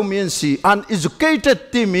รียลเรามีนสี uneducated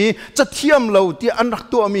ที่มีจะเทียมเราที่อันรัก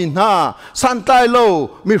ตัวมีนาสันไลเรา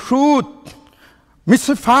มีรูดมิส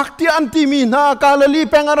ฟักที่อันที่มีนากาลลี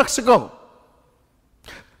เป็นอันรักสิก็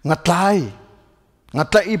งัดไล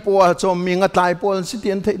อีปัวจอมมีงัดไลปัวสิเตี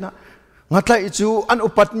ยนเทนะงัดไลจูอันอุ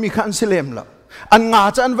ปัตมีขันสิเลมละอันงา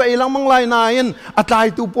จะอันไว้ลังมังไลนายนอัตไล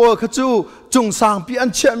ตูปัวขจูจงสร้างปีอัน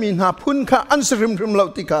เชื่อมีนาพุนข้าอันสริมริมเหล่า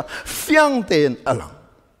ติกาเฟียงเตนอลัง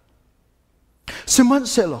สมัน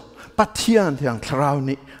เซโลปัทยานที่ยังคราว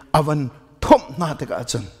นี้อวันทบนาติกา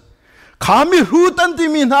จันขามีรูตันที่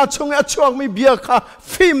มีนาชงอัชวกมีเบียข้า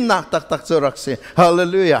ฟิมนักตักจรักเสฮาเล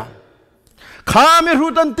ลูยาขามีรู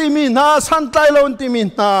ตันที่มีนาสันไตโลนที่มี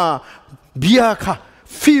นาเบียข้า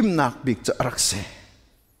ฟิมนักบิกจรักเส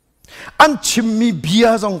อันชิมมีเบีย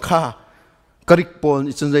จงข้ากริกปอน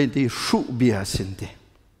จนใจที่สูเบียสินเด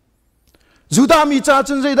จูดามีจ้าจ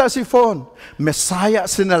นใจได้สิฟอนเมสายะ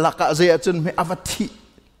สินลักะใจจนไม่อวัติ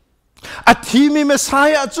อาทิมีเมสา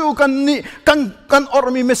ยะจูกันนี่กันอร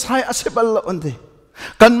มีเมสายะเสบลล์อันเด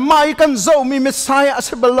กันไม่กันเจ้ามีเมสายะเส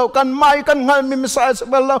บลล์กันไม่กันงานมีเมสายะเส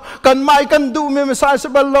บลล์กันไม่กันดูมีเมสายะเส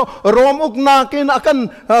บลล์รวมอุกนากินอากัน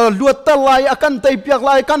ลวดตะไลอากันไตเปียกไล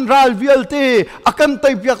กันรัลวิลตีอากันไต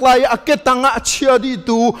เปียกไลอาเกตังอาเชียดี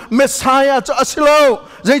ตูเมสายะจะอสิโล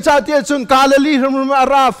ใจจ่าเตียจุนกาลลีรมุอา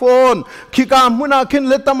ราฟอนขีกามุนาคิน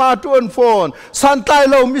เลตมาตุนฟอนสันไต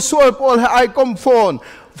โลมิสวลปอลให้ไอคอมฟอน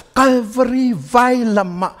กัลวารีไวล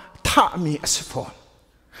มะทามีอสิฟอน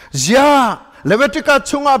ยาเลเวติกา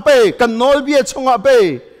ชงอาเปกันนอลเบียชงอาเป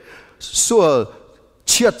ส่วนเ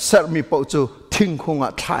ชียดเสมีปจูทิ้งคงอา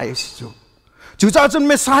ไทยสิจูจ่าจนเ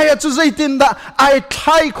มสายจูใจตินดาไอไท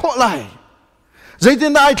ยโคไลใจติ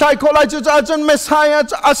นดาไอไทยโคไลจูจ่าจนเมสาย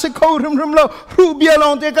จะอาศัยเขาริมเรารูเบียลอ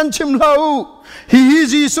งเตกันชิมเราฮี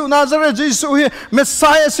จีสุนาซาเรจีสุฮีเมส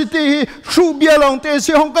ายสิตีรูเบียลองเต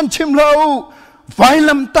สิห้องกันชิมเราไฟ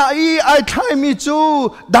ลำตาอีไอไทยมีจู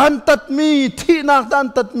ดันตัดมีที่นักดัน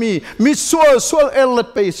ตัดมีส่วนเอล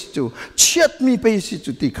เปสิจูเชียดมีเปสิ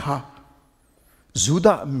จูติขาจูด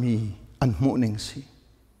ามีอันมุนิงสิ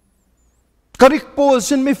กริกโปล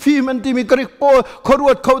สินมีฟีมันที่มีกริกโปลขรว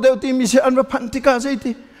ดเขาเดียวที่มีเสียอันว่าพันธิกาใจ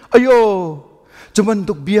ที่อโยจะมัน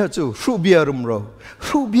ตุกเบียจูรูเบียรุมเรา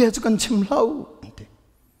รูเบียจูกันชิมเหล้า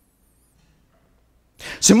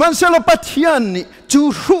สิมันเสลปัทยานนี่จู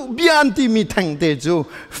รูเบียนที่มีทั้งเตจู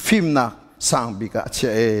ฟิมนักสังบิกาเช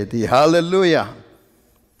ดีฮาเลลูยา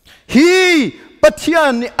ฮีปัทยา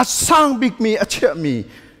นนี่อสังบิกมีอเชมี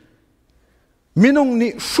มินง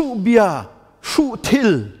นี่รูเบียรูทิ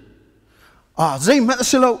ลใจมันเ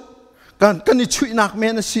สลกันนี่ช่วยนักเม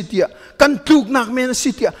นสิทธิ์กันถูกนักเมน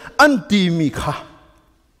สิทธิ์อันที่มีค่ะ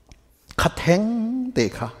ขัดแย้งเตะ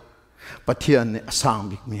ค่ะปัทยานนี่อสัง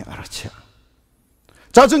บิกมีอะไรเช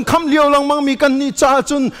จ้าจุนคำเลี้ยวลังมังมีกันนี่จ้า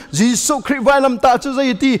จุนยิสุคริสต์ไว้ลำตาจุใจ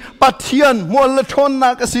ที่ปัทยานมัวละทนนั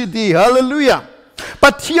กสิที่ฮาเลลูยา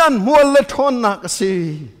ปัทยานมัวละทนนักสิ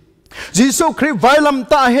ยิสุคริสต์ไว้ล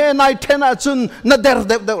ำตาเฮนายเทน่าจุนนัดเดร์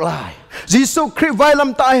เดวไลยิสุคริสต์ไว้ล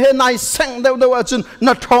ำตาเฮนายเซงเดวจุน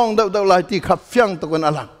นัดทองเดวไลที่ขับเฟียงตะวันอ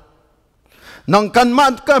ลังนังกันมา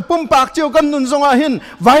กันปุ่มปากเจียวกันนุนทรงอาหิน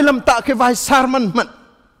ไว้ลำตาเกไว้สารมัน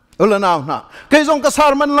อุลนาวนะเกยทรงกสา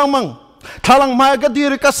รมันลังมังถ้าลังมาก็ดี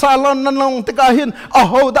ริกสาลอนนั่นลงติกาหินอ้า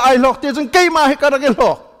วได้หลอกที่จึงเกยมาให้กันกันหล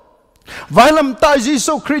อกไว้ลำตายิ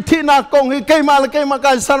สุคริสต์นักกงให้เกยมาและเกยมา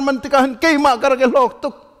กันสารมันติกาหินเกยมากันกันหลอกตุ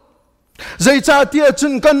กใจจ่าเตียจุ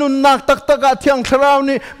นกันนุนนักตักกาเทียงคราว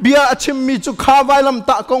นี้เบียชิมมีจุข้าไว้ลำ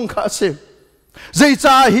ตากงข้าเสใจ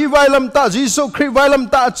จ่าฮีไว้ลำตายิสุคริสต์ไว้ล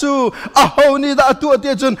ำตาจูอ้าวนี่ได้ตัวเตี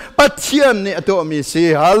ยจุนปัทยานนี่ตัวมีสี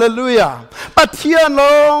ฮาเลลูยาปัทยาน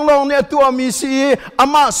ลงเนี่ยตัวมีสีอา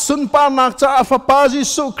มาสุนปานักจ่าฟ้าปายิ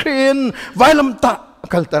สุคริสต์ไว้ลำตา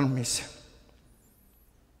กัลตันมีสี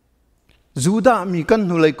จูดามีกัน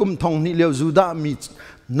หุเลยกุมทองนี่เลี้ยวจูดามี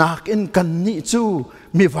นักอินกันนี่จู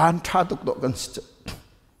มีวันชาตุกตกันสิ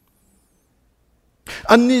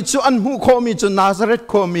อันนี้จูอันหูโคมีจูนาซาเรต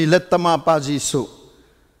โคมีเลตตมาปาจิสุ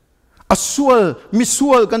อสวลมีส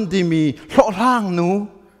วลกันที่มีหล่อล่างหนู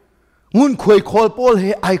งุนควยคอลโปลเฮ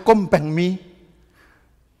ไอคอมแปง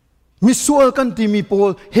มีสวลกันที่มีโปล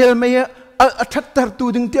เฮลเมียอัฐตัดตู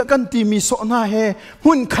ดึงเตียกันที่มีโซนาเฮ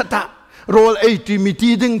หุ่นขัดโรลไอที่มี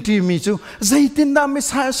ที่ดึงที่มีจูใจตินดาไม่ใ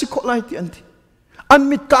ช่สิโคไลที่อัน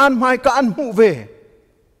มิดการหมายการหูเว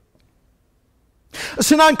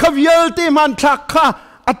สินันขวิลที่มันทักข้า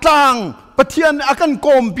อัตลังปะเทียนอากันโก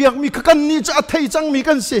มเปียกมีกันนี่จะอัตยจังมี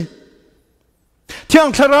กันสิเที่ยง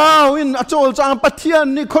คราวอินอโจลจังปะเทียน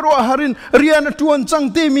นี่ครัวหารินเรียนตวนจัง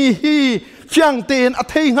ที่มีฮีเฟียงเตนอั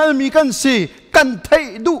ตยหัลมีกันสิกัน กันไทย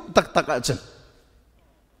ดูตักตักอาจารย์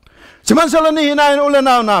ฉะนั้นสารนี้นายอุลน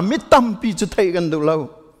าวนามิตรตั้มปีจะไทยกันดูเรา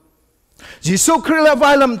ยิสุคริลวา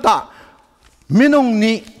ยลำตามินง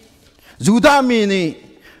นี้จูดามีนี่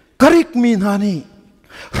กริกมีนานี่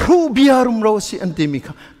รูบิอารุมเราสิอันติมิ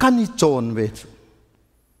ค่ะกันนี่โจนเวจู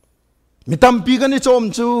มิตรตั้มปีกันนี่โจม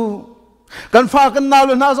จูกันฟ้ากันนาวเ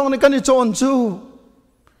ลยน่าสงนี่กันนี่โจนจู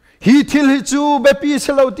ฮีทิลฮิจูเบปีเส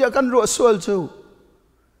ลาวเตียกันรัวสวลจู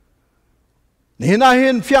นี่น่าเห็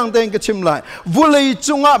นเฟียงเต็งกชิมไลวุเลย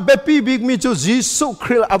จุงะเบปีบิกมีจูยิสุค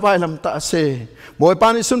ริลอวัยลำตาเสมวยปา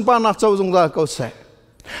นิสุนปานักเจ้าจงได้เขาเส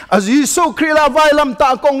อายิสุคริลอวัยลำตา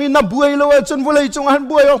กงอินนับบุยเลวจนวุเลยจุงหัน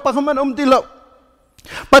บุยออกปากมันติเลว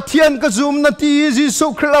ปะเทียนกระซุมนาทียิสุ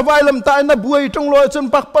คริลอวัยลำตานับบุยจงลอยจน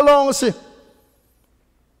ปักปะลองสิ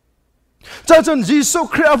จ้าจนยิสุ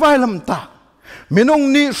คริลอวัยลำตามินง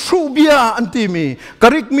นี้สูบียอันที่มีก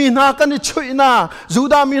ริกมีนักกันนี่ช่วยนักจู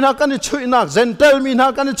ดามีนักกันนี่ช่วยนักเซนเทลมีนั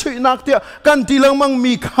กกันนี่ช่วยนักเดียกันที่ลังมัง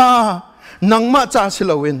มีค่านังมาจ่าสิ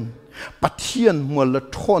ลาวินปะเทียนมัวละ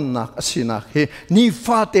ทนนักสินักเฮนี่ฟ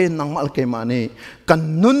าเตนังมาลเกมานีกัน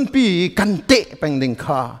นุนปีกันเตะเป็นดิ่ง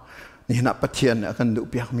ค่านี่นักปะเทียนเนี่ยกันดู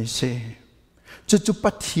เปียกมีเซจุป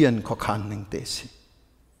ะเทียนขอขันหนึ่งเตสิ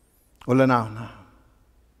โอละนาวนะ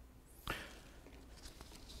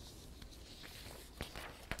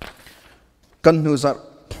กันนู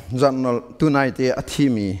จันนลตุนายเตอธิ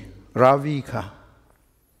มีราวีค่ะ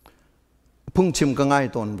พุ่งชิมก็ง่าย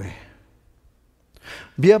ตอนเบ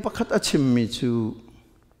เบียประคัตอชิมมีจู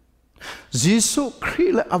ยิสุคริ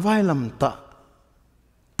สต์อวัยลำตา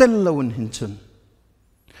เต้นลวนหินจุน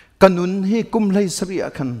กันนุนให้กุมไลสรีอ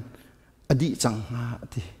าคันอดีจังหา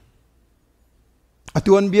ดีอ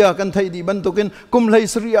ตัวนเบียกันไทยดีบันตุกินกุมไล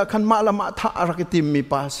สรีอาคันมาละมาท่ารักติมมี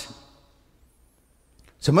ปาส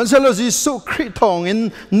สมัยเสลยิสุคริสต์ทองอิน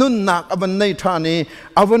นุนนักอวันในทานี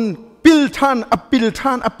อวันปิลทานอปิลท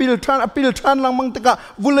านลังมังตะกะ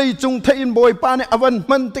วุเลยจงเทียนบอยปาเนอวัน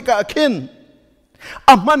มันตะกะขิน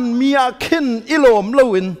อมันมีอาขินอิโลมล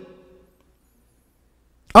วิน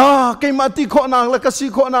เกมาติโคนักแล้วก็สิ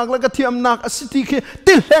โคนักแล้วก็เทียมนักสิติเค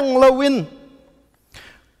ติแหงลวิน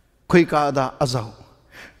คุยกาดาอาเจ้า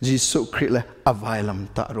ยิสุคริสต์เลยอวัยล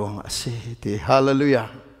ำตะรวงอาศิติฮาเลลูยา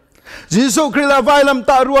ยิสุคริสต์อวัยลำ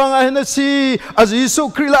ตารวงไอ้นั่นสิยิสุ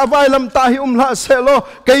คริสต์อวัยลำตาหิอุมลาเซโล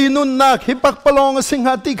เกยนุนนักหิปักปลองสิงห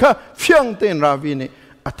าติค่ะเฟียงเตนราวีนี่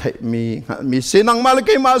อัฐมีเสนังมาเลเก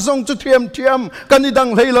มาทรงจุดเทียมกันนี่ดัง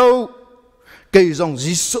เลยเราเกยทรง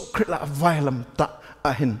ยิสุคริสต์อวัยลำตา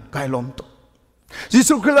เห็นกายลมตัวยิ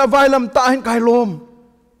สุคริสต์อวัยลำตาเห็นกายลม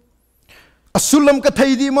สุลมก็ไท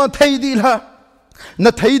ยดีมั้งไทยดีละน่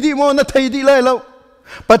ะไทยดีมั้งน่ะไทยดีเลยเรา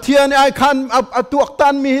ปะเทียนไอ้ขันตัวตั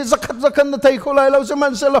นมีสักขันนาไทยคนไรเราจะมั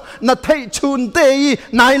นเสลนาไทยชุนเตย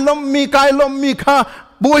นายลมมีกายลมมีข้า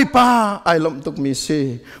บวยป้าไอ้ลมตุกมีสิ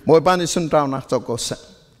บวยป้านี่สุนทราวนักเจ้าก็เส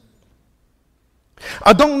อ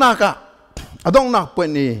ดงนักป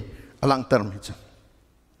นี่อลังเติมมิจัง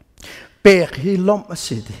เปกฮิลมอ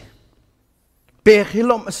สิดีเปกฮิ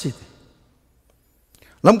ลมอสิดี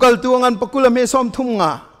ลำกัลตัวงันปกุลเมซอมทุ่งง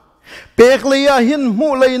าเปกเลยหินมู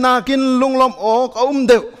เลยนากินลุงลมออกเ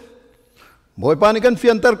ดียวบอยปานิกันเฟี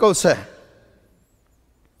ยนเตอร์เขาเส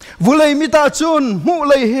วุเลยมิตาจุนมูเ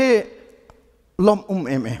ลยเฮลมเ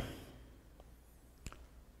อ็ม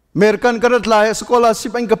เมริกันกระดลายสกอลาสิ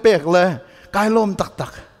เป็นกระเปกเลยกายลมตั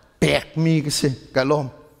กเปกมีกันสิกายลม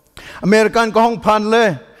อเมริกันก็ห้องพันเลย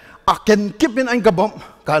อาเกนกิบเป็นอันกระบอม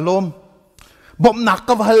กายลมบอมหนัก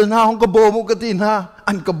กับฮัลนาห้องกระโบมุกตินฮะ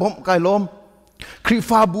อันกระบอมกายลมครี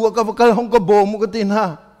ฟาบัวกับกห้องกระโบมุกตินฮะ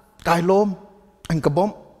กายลมอันกระบอม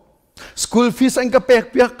สกูลฟีสอันกระเปก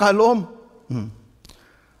เปียกกายลม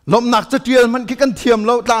ลมหนักจะเตียนมันคิดกันเทียมเ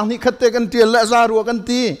ราต่างนี้คัดเตกันเตียนและซารัวกัน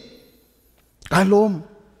ตีกายลม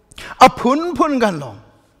พุนกันลม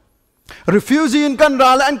refusing กันรา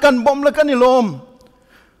และอันกันบอมแล้วกันนี่ลม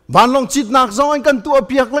บานลงจิตหนักซอยกันตัวเ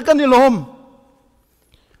ปียกแล้วกันนี่ลม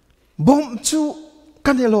บอมจู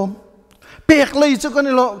กันนี่ลมเปียกเลยจูกัน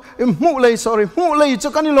นี่ลมมูเลยจู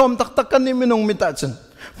กันนี่ลมตักกันนี่มินงมิตาจัน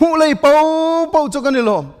มูเลยเป่าจูกันนี่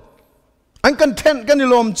ลมอันกันเทนกันนี่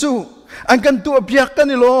ลมจูอันกันตัวเปียกกัน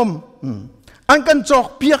นี่ลมอันกันจอก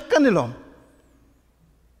เปียกกันนี่ลม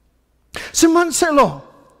สิมันเสล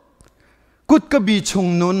กุดกบีชง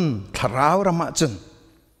นุนทราวรมาจัน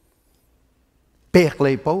เปกเล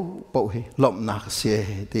ยเป่าเฮลมนักเสีย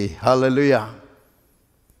ดีฮาเลลูยา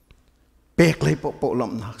เปกเลยเป่าล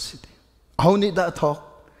มนักเสียดีเอานี่ได้ทอก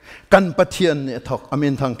กันปะเทียนเนี่ยทอกอเม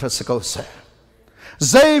นทางทัศกาเส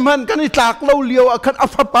ใจมันกันนี่ตากเล่าเลี้ยวอาการอั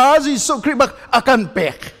ฟปาจิสุคริบักอาการเป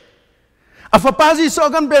กอัฟปาจิสุอ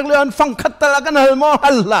าการเปกเลยอันฟังขัดตะละกันฮัลมอ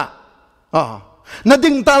ฮัลละ na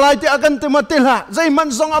ding talai ti akan te matela zai man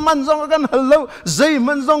zong akan hello zai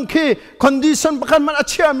man zong ki condition pakan man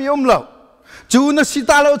achia mi lo chu na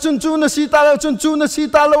sitalo chun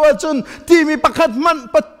ti mi pakat man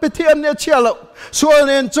pat petian ne chia lo sual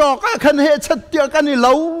nen chok kan he chat tia kan ni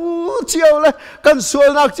lo chiao le kan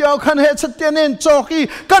sual nak chiao kan he chat tia nen chok ki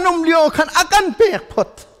kan lio kan akan pek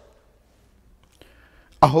phot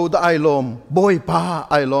ahoda ai lom boy pa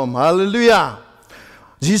ai lom hallelujah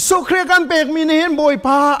Jisu Christ kan pek mi ni hin boy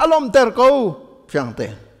pa alom ter ko fyang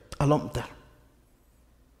te alom ter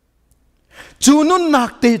chu nun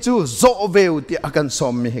nak te chu zo veu ti akan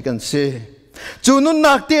som mi kan se chu nun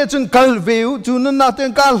nak te chun kal veu chu nun nak te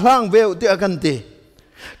kal hlang veu ti akan te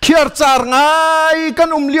khiar char ngai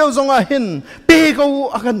kan liu zonga hin pe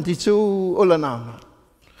ko akan ti chu olana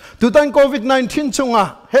tu tan covid-19 chunga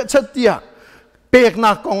he chatia pek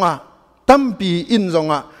nak konga tampi in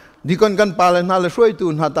zonga di kon kan palen hal shroi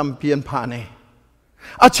tu na tampi an phane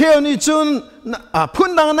a cheu ni chun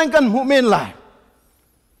phun dang nan kan hu men lai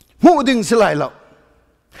mu ding silai lo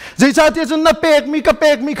zai cha ti chun na pek mi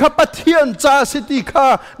kha pathian cha siti kha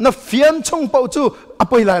na fian chung pau chu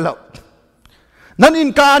apoi lai lo nan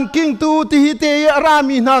in kan king tu ti hi te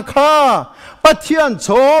rami na kha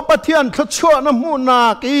pathian thachua na mu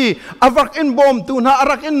na ki avak in bom tu na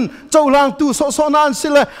arak in choulang tu so nan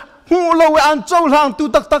sile hu lo an choulang tu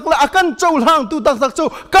tak la akan choulang tu tak chu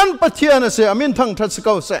kan pathian se amin thang that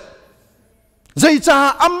sikau se zai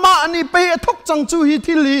cha amma ni pe thok chang chu hi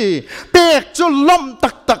thili pek chu lom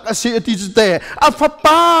tak ase ti te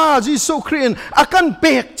afapa Jisu Christ akan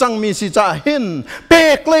pek chang mi si cha hin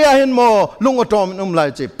pek le ya hin mo lungatom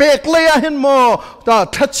lai chi pek le ya hin mo ta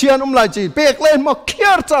thachian lai chi pek le mo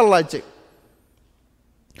khiar chal lai chi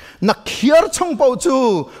na khiar chang pau chu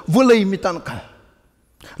vulei mi tan ka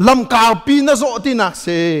lam ka pi na zo ti nak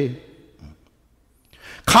se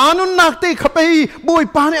Kanun nakte kapai boy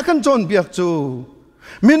pani akan jon biak chu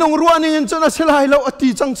minung ruaning in chana silai lo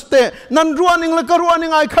ati chang ste nan ruaning la ka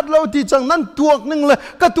ruaning ai khat lo ti chang nan tuak ning la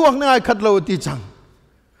ka tuak ning ai khat lo ti chang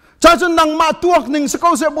cha chun nang ma tuak ning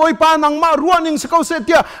sakau se boy pa nang ma ruaning sakau se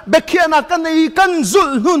tia bekhiana kan ei kan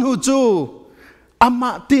zul hun hu chu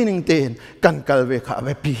amma tining ten kan kalve kha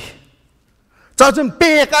ve pi cha chun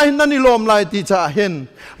pe ka hin nani lom lai ti cha hin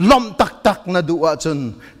lom tak na duwa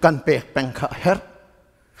chun kan pek peng kha her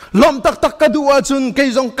lom tak kadua chun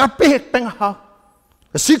kei zong kapek peng ha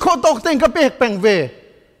sikho tok teng kapek peng ve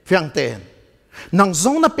fyang ten nang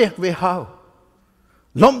zong na pek ve ha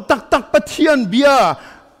lom tak pathian bia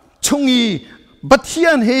chungi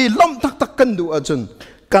pathian he lom tak kan du chun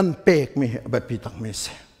kan pek mi ba pi tak me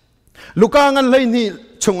se luka ngan lei ni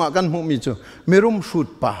chunga kan hu mi chu merum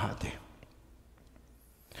shoot pa ha te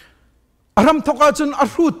aram thoka chun a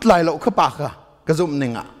shoot lai lo kha pa ka zum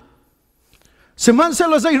ninga Seman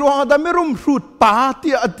selo zai ruang ada merum fruit pa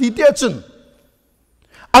ti ati ti chun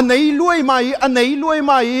anei luai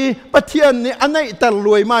mai pathian ni anei tar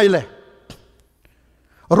luai mai le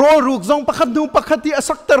ro ruk zong pakhati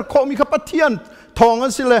asakter kho mi kha pathian thong an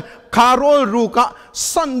sile kharol ruka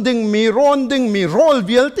sanding mi rol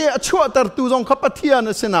vielte achua tar tu zong kha pathian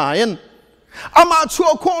senayen ama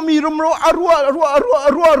chua kho mi rum ro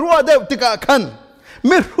arua de tika khan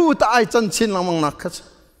me ru ta ai chan chin lamang nak khas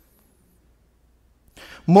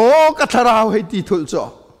mo ka tharau hei ti thul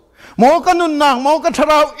cho mo ka nun nang mo ka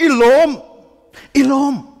tharau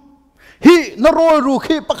ilom hi na rol ru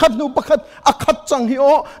khi pakhat akhat chang hi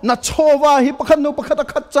o na chowa hi pakhat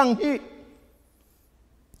akhat chang hi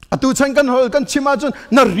atu chang kan hol kan chima chun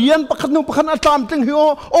na rian pakhat atam ting hi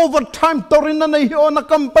o overtime torin na nei hi o na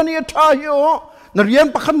company tha hi o na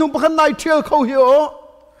rian pakhat nai thial kho hi o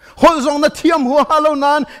hol zong na thiam hu halo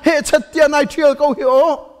nan he chatia nai thial kho hi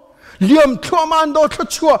o liam thuaman do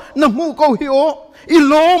thachua na mu ko hi o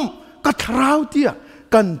ilom ka thrau tia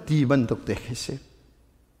kan ti ban tok te khese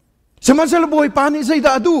seman sel boy pani sei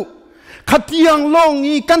da du khatiang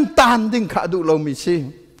longi kan tan ding kha du lo mi si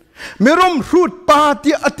merom fruit pa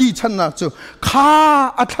ti ati channa chu kha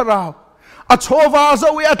atharau achova zo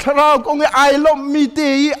wi atharau kong ai lom mi te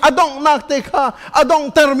adong nak te kha adong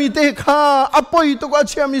ter mi te kha apoi to ka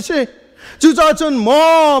chiam mi si chu cha chun mo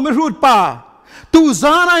me fruit pa tu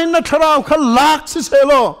zana in na tharau kha lak si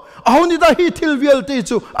selo ahuni da hi thil vial te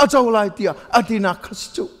chu achau lai tia atina khas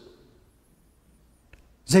chu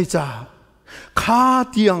zai cha kha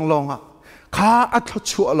tiang longa kha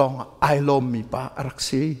athachu longa ai lom mi pa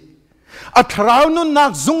araksi atharau nun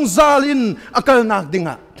nak zungzalin akal nak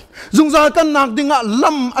dinga zungzal kan nak dinga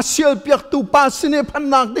lam asial piak tu pa sine phan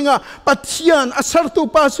nak dinga pathian asar tu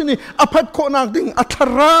pa sine aphat kho nak ding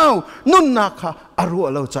atharau nun nak kha aru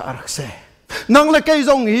lo cha arakse nang le cây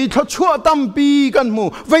dòng hi thọ chua tam pi kan mu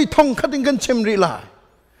vei thong khating kan chem ri lai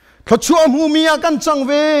thọ chua mu mia kan chang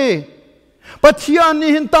ve pathian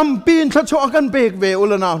ni hin tam pin thọ chua kan bek ve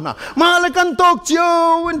ulanaw na ma le kan tok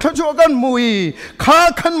chiu in thọ chua kan mui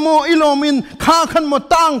kha khan mo ilomin kha khan mo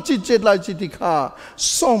tang chi chet lai chi ti kha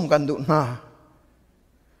som kan du na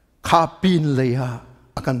kha pin le ya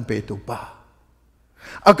akan pe tu pa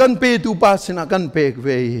akan pe tu pa sin akan pek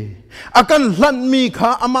ve akan hlan mi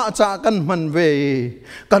kha ama cha kan man ve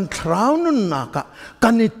kan thrau nun na ka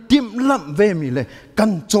kan ni tim lam ve mi le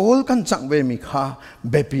kan chol kan chang ve mi kha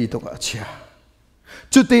be pi to ka chia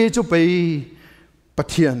chu te chu pe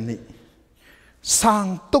pathian ni sang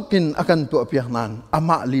tokin akan tu piak nan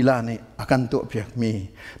ama lila ni akan tu piak mi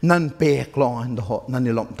nan pek long an do nan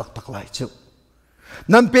ni lom tak tak lai chu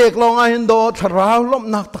nan pek long an do thrau lom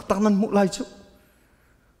nak tak tak nan mu lai chu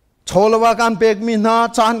Cholawa kan pek min ha,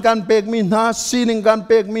 chan kan pek min ha, sining kan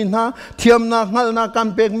pek min ha, thiam na ngal na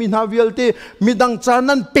kan pek min ha vielti midang chan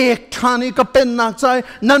nan pek thani ka pen nak chai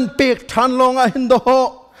nan pek than longa hindo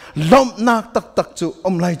lom nak tak tak chu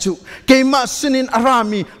om lai chu keima sinin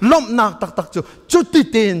arami lom nak tak tak chu chuti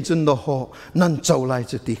ten chun do ho nan chau lai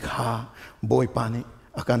chu ti kha boy pani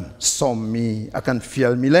akan som mi akan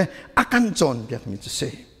fial mi le akan chon biak mi chu se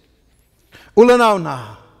ulanaw na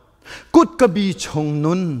Kutka bi Chung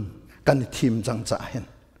nun kan thim chang cha hen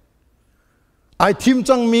ai thim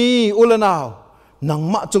chang mi ulanaw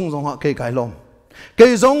nang ma chung jong ha ke kai lom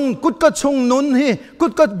ke jong Kutka Chung nun hi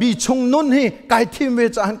Kutka bi Chung nun hi kai thim ve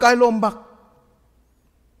cha han kai lom bak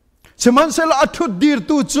seman sel athut dir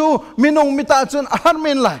tu chu minong mita chun har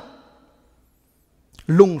men lai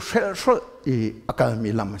lung shel shel i akal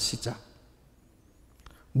mi lam si cha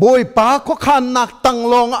boy pa ko khan nak tang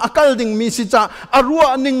long akal ding mi si cha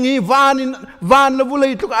arua ning hi van la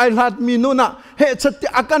vulai tuk ai lat mi nu na he chati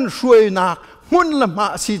akan shuai nak mun la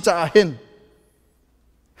ma si cha hen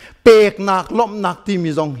pek nak lom nak ti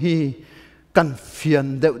mi jong hi kan fian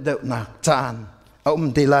deu deu nak chan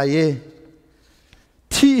de la ye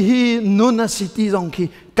thi hi nu na si ti jong ki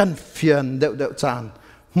kan fian deu deu chan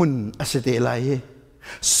mun asite la ye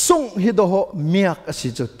sung hi do ho miak asi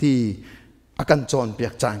chu ti akan chon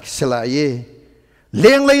piak chang sela ye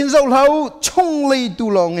leng lein zo lau chung lei tu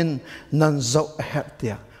longin nan zo het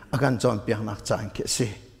tia akan chon piak nak chang ke se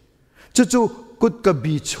chu Kutka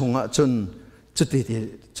bi chunga chun chu ti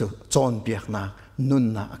chu chon piak na nun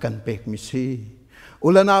na akan pek mi si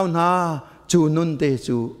ulanaw na chu nun te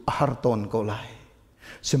chu har ton ko lai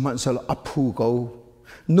siman sal aphu ko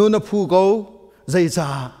nun aphu ko zai cha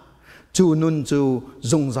chu nun chu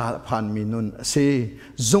zungza phan mi nun se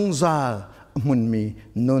zungza mun mi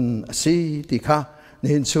nun si ti kha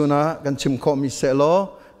nin chuna kan chim kho mi se lo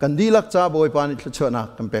kan dilak cha boy pani chuna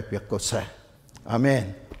kan pek pek ko se amen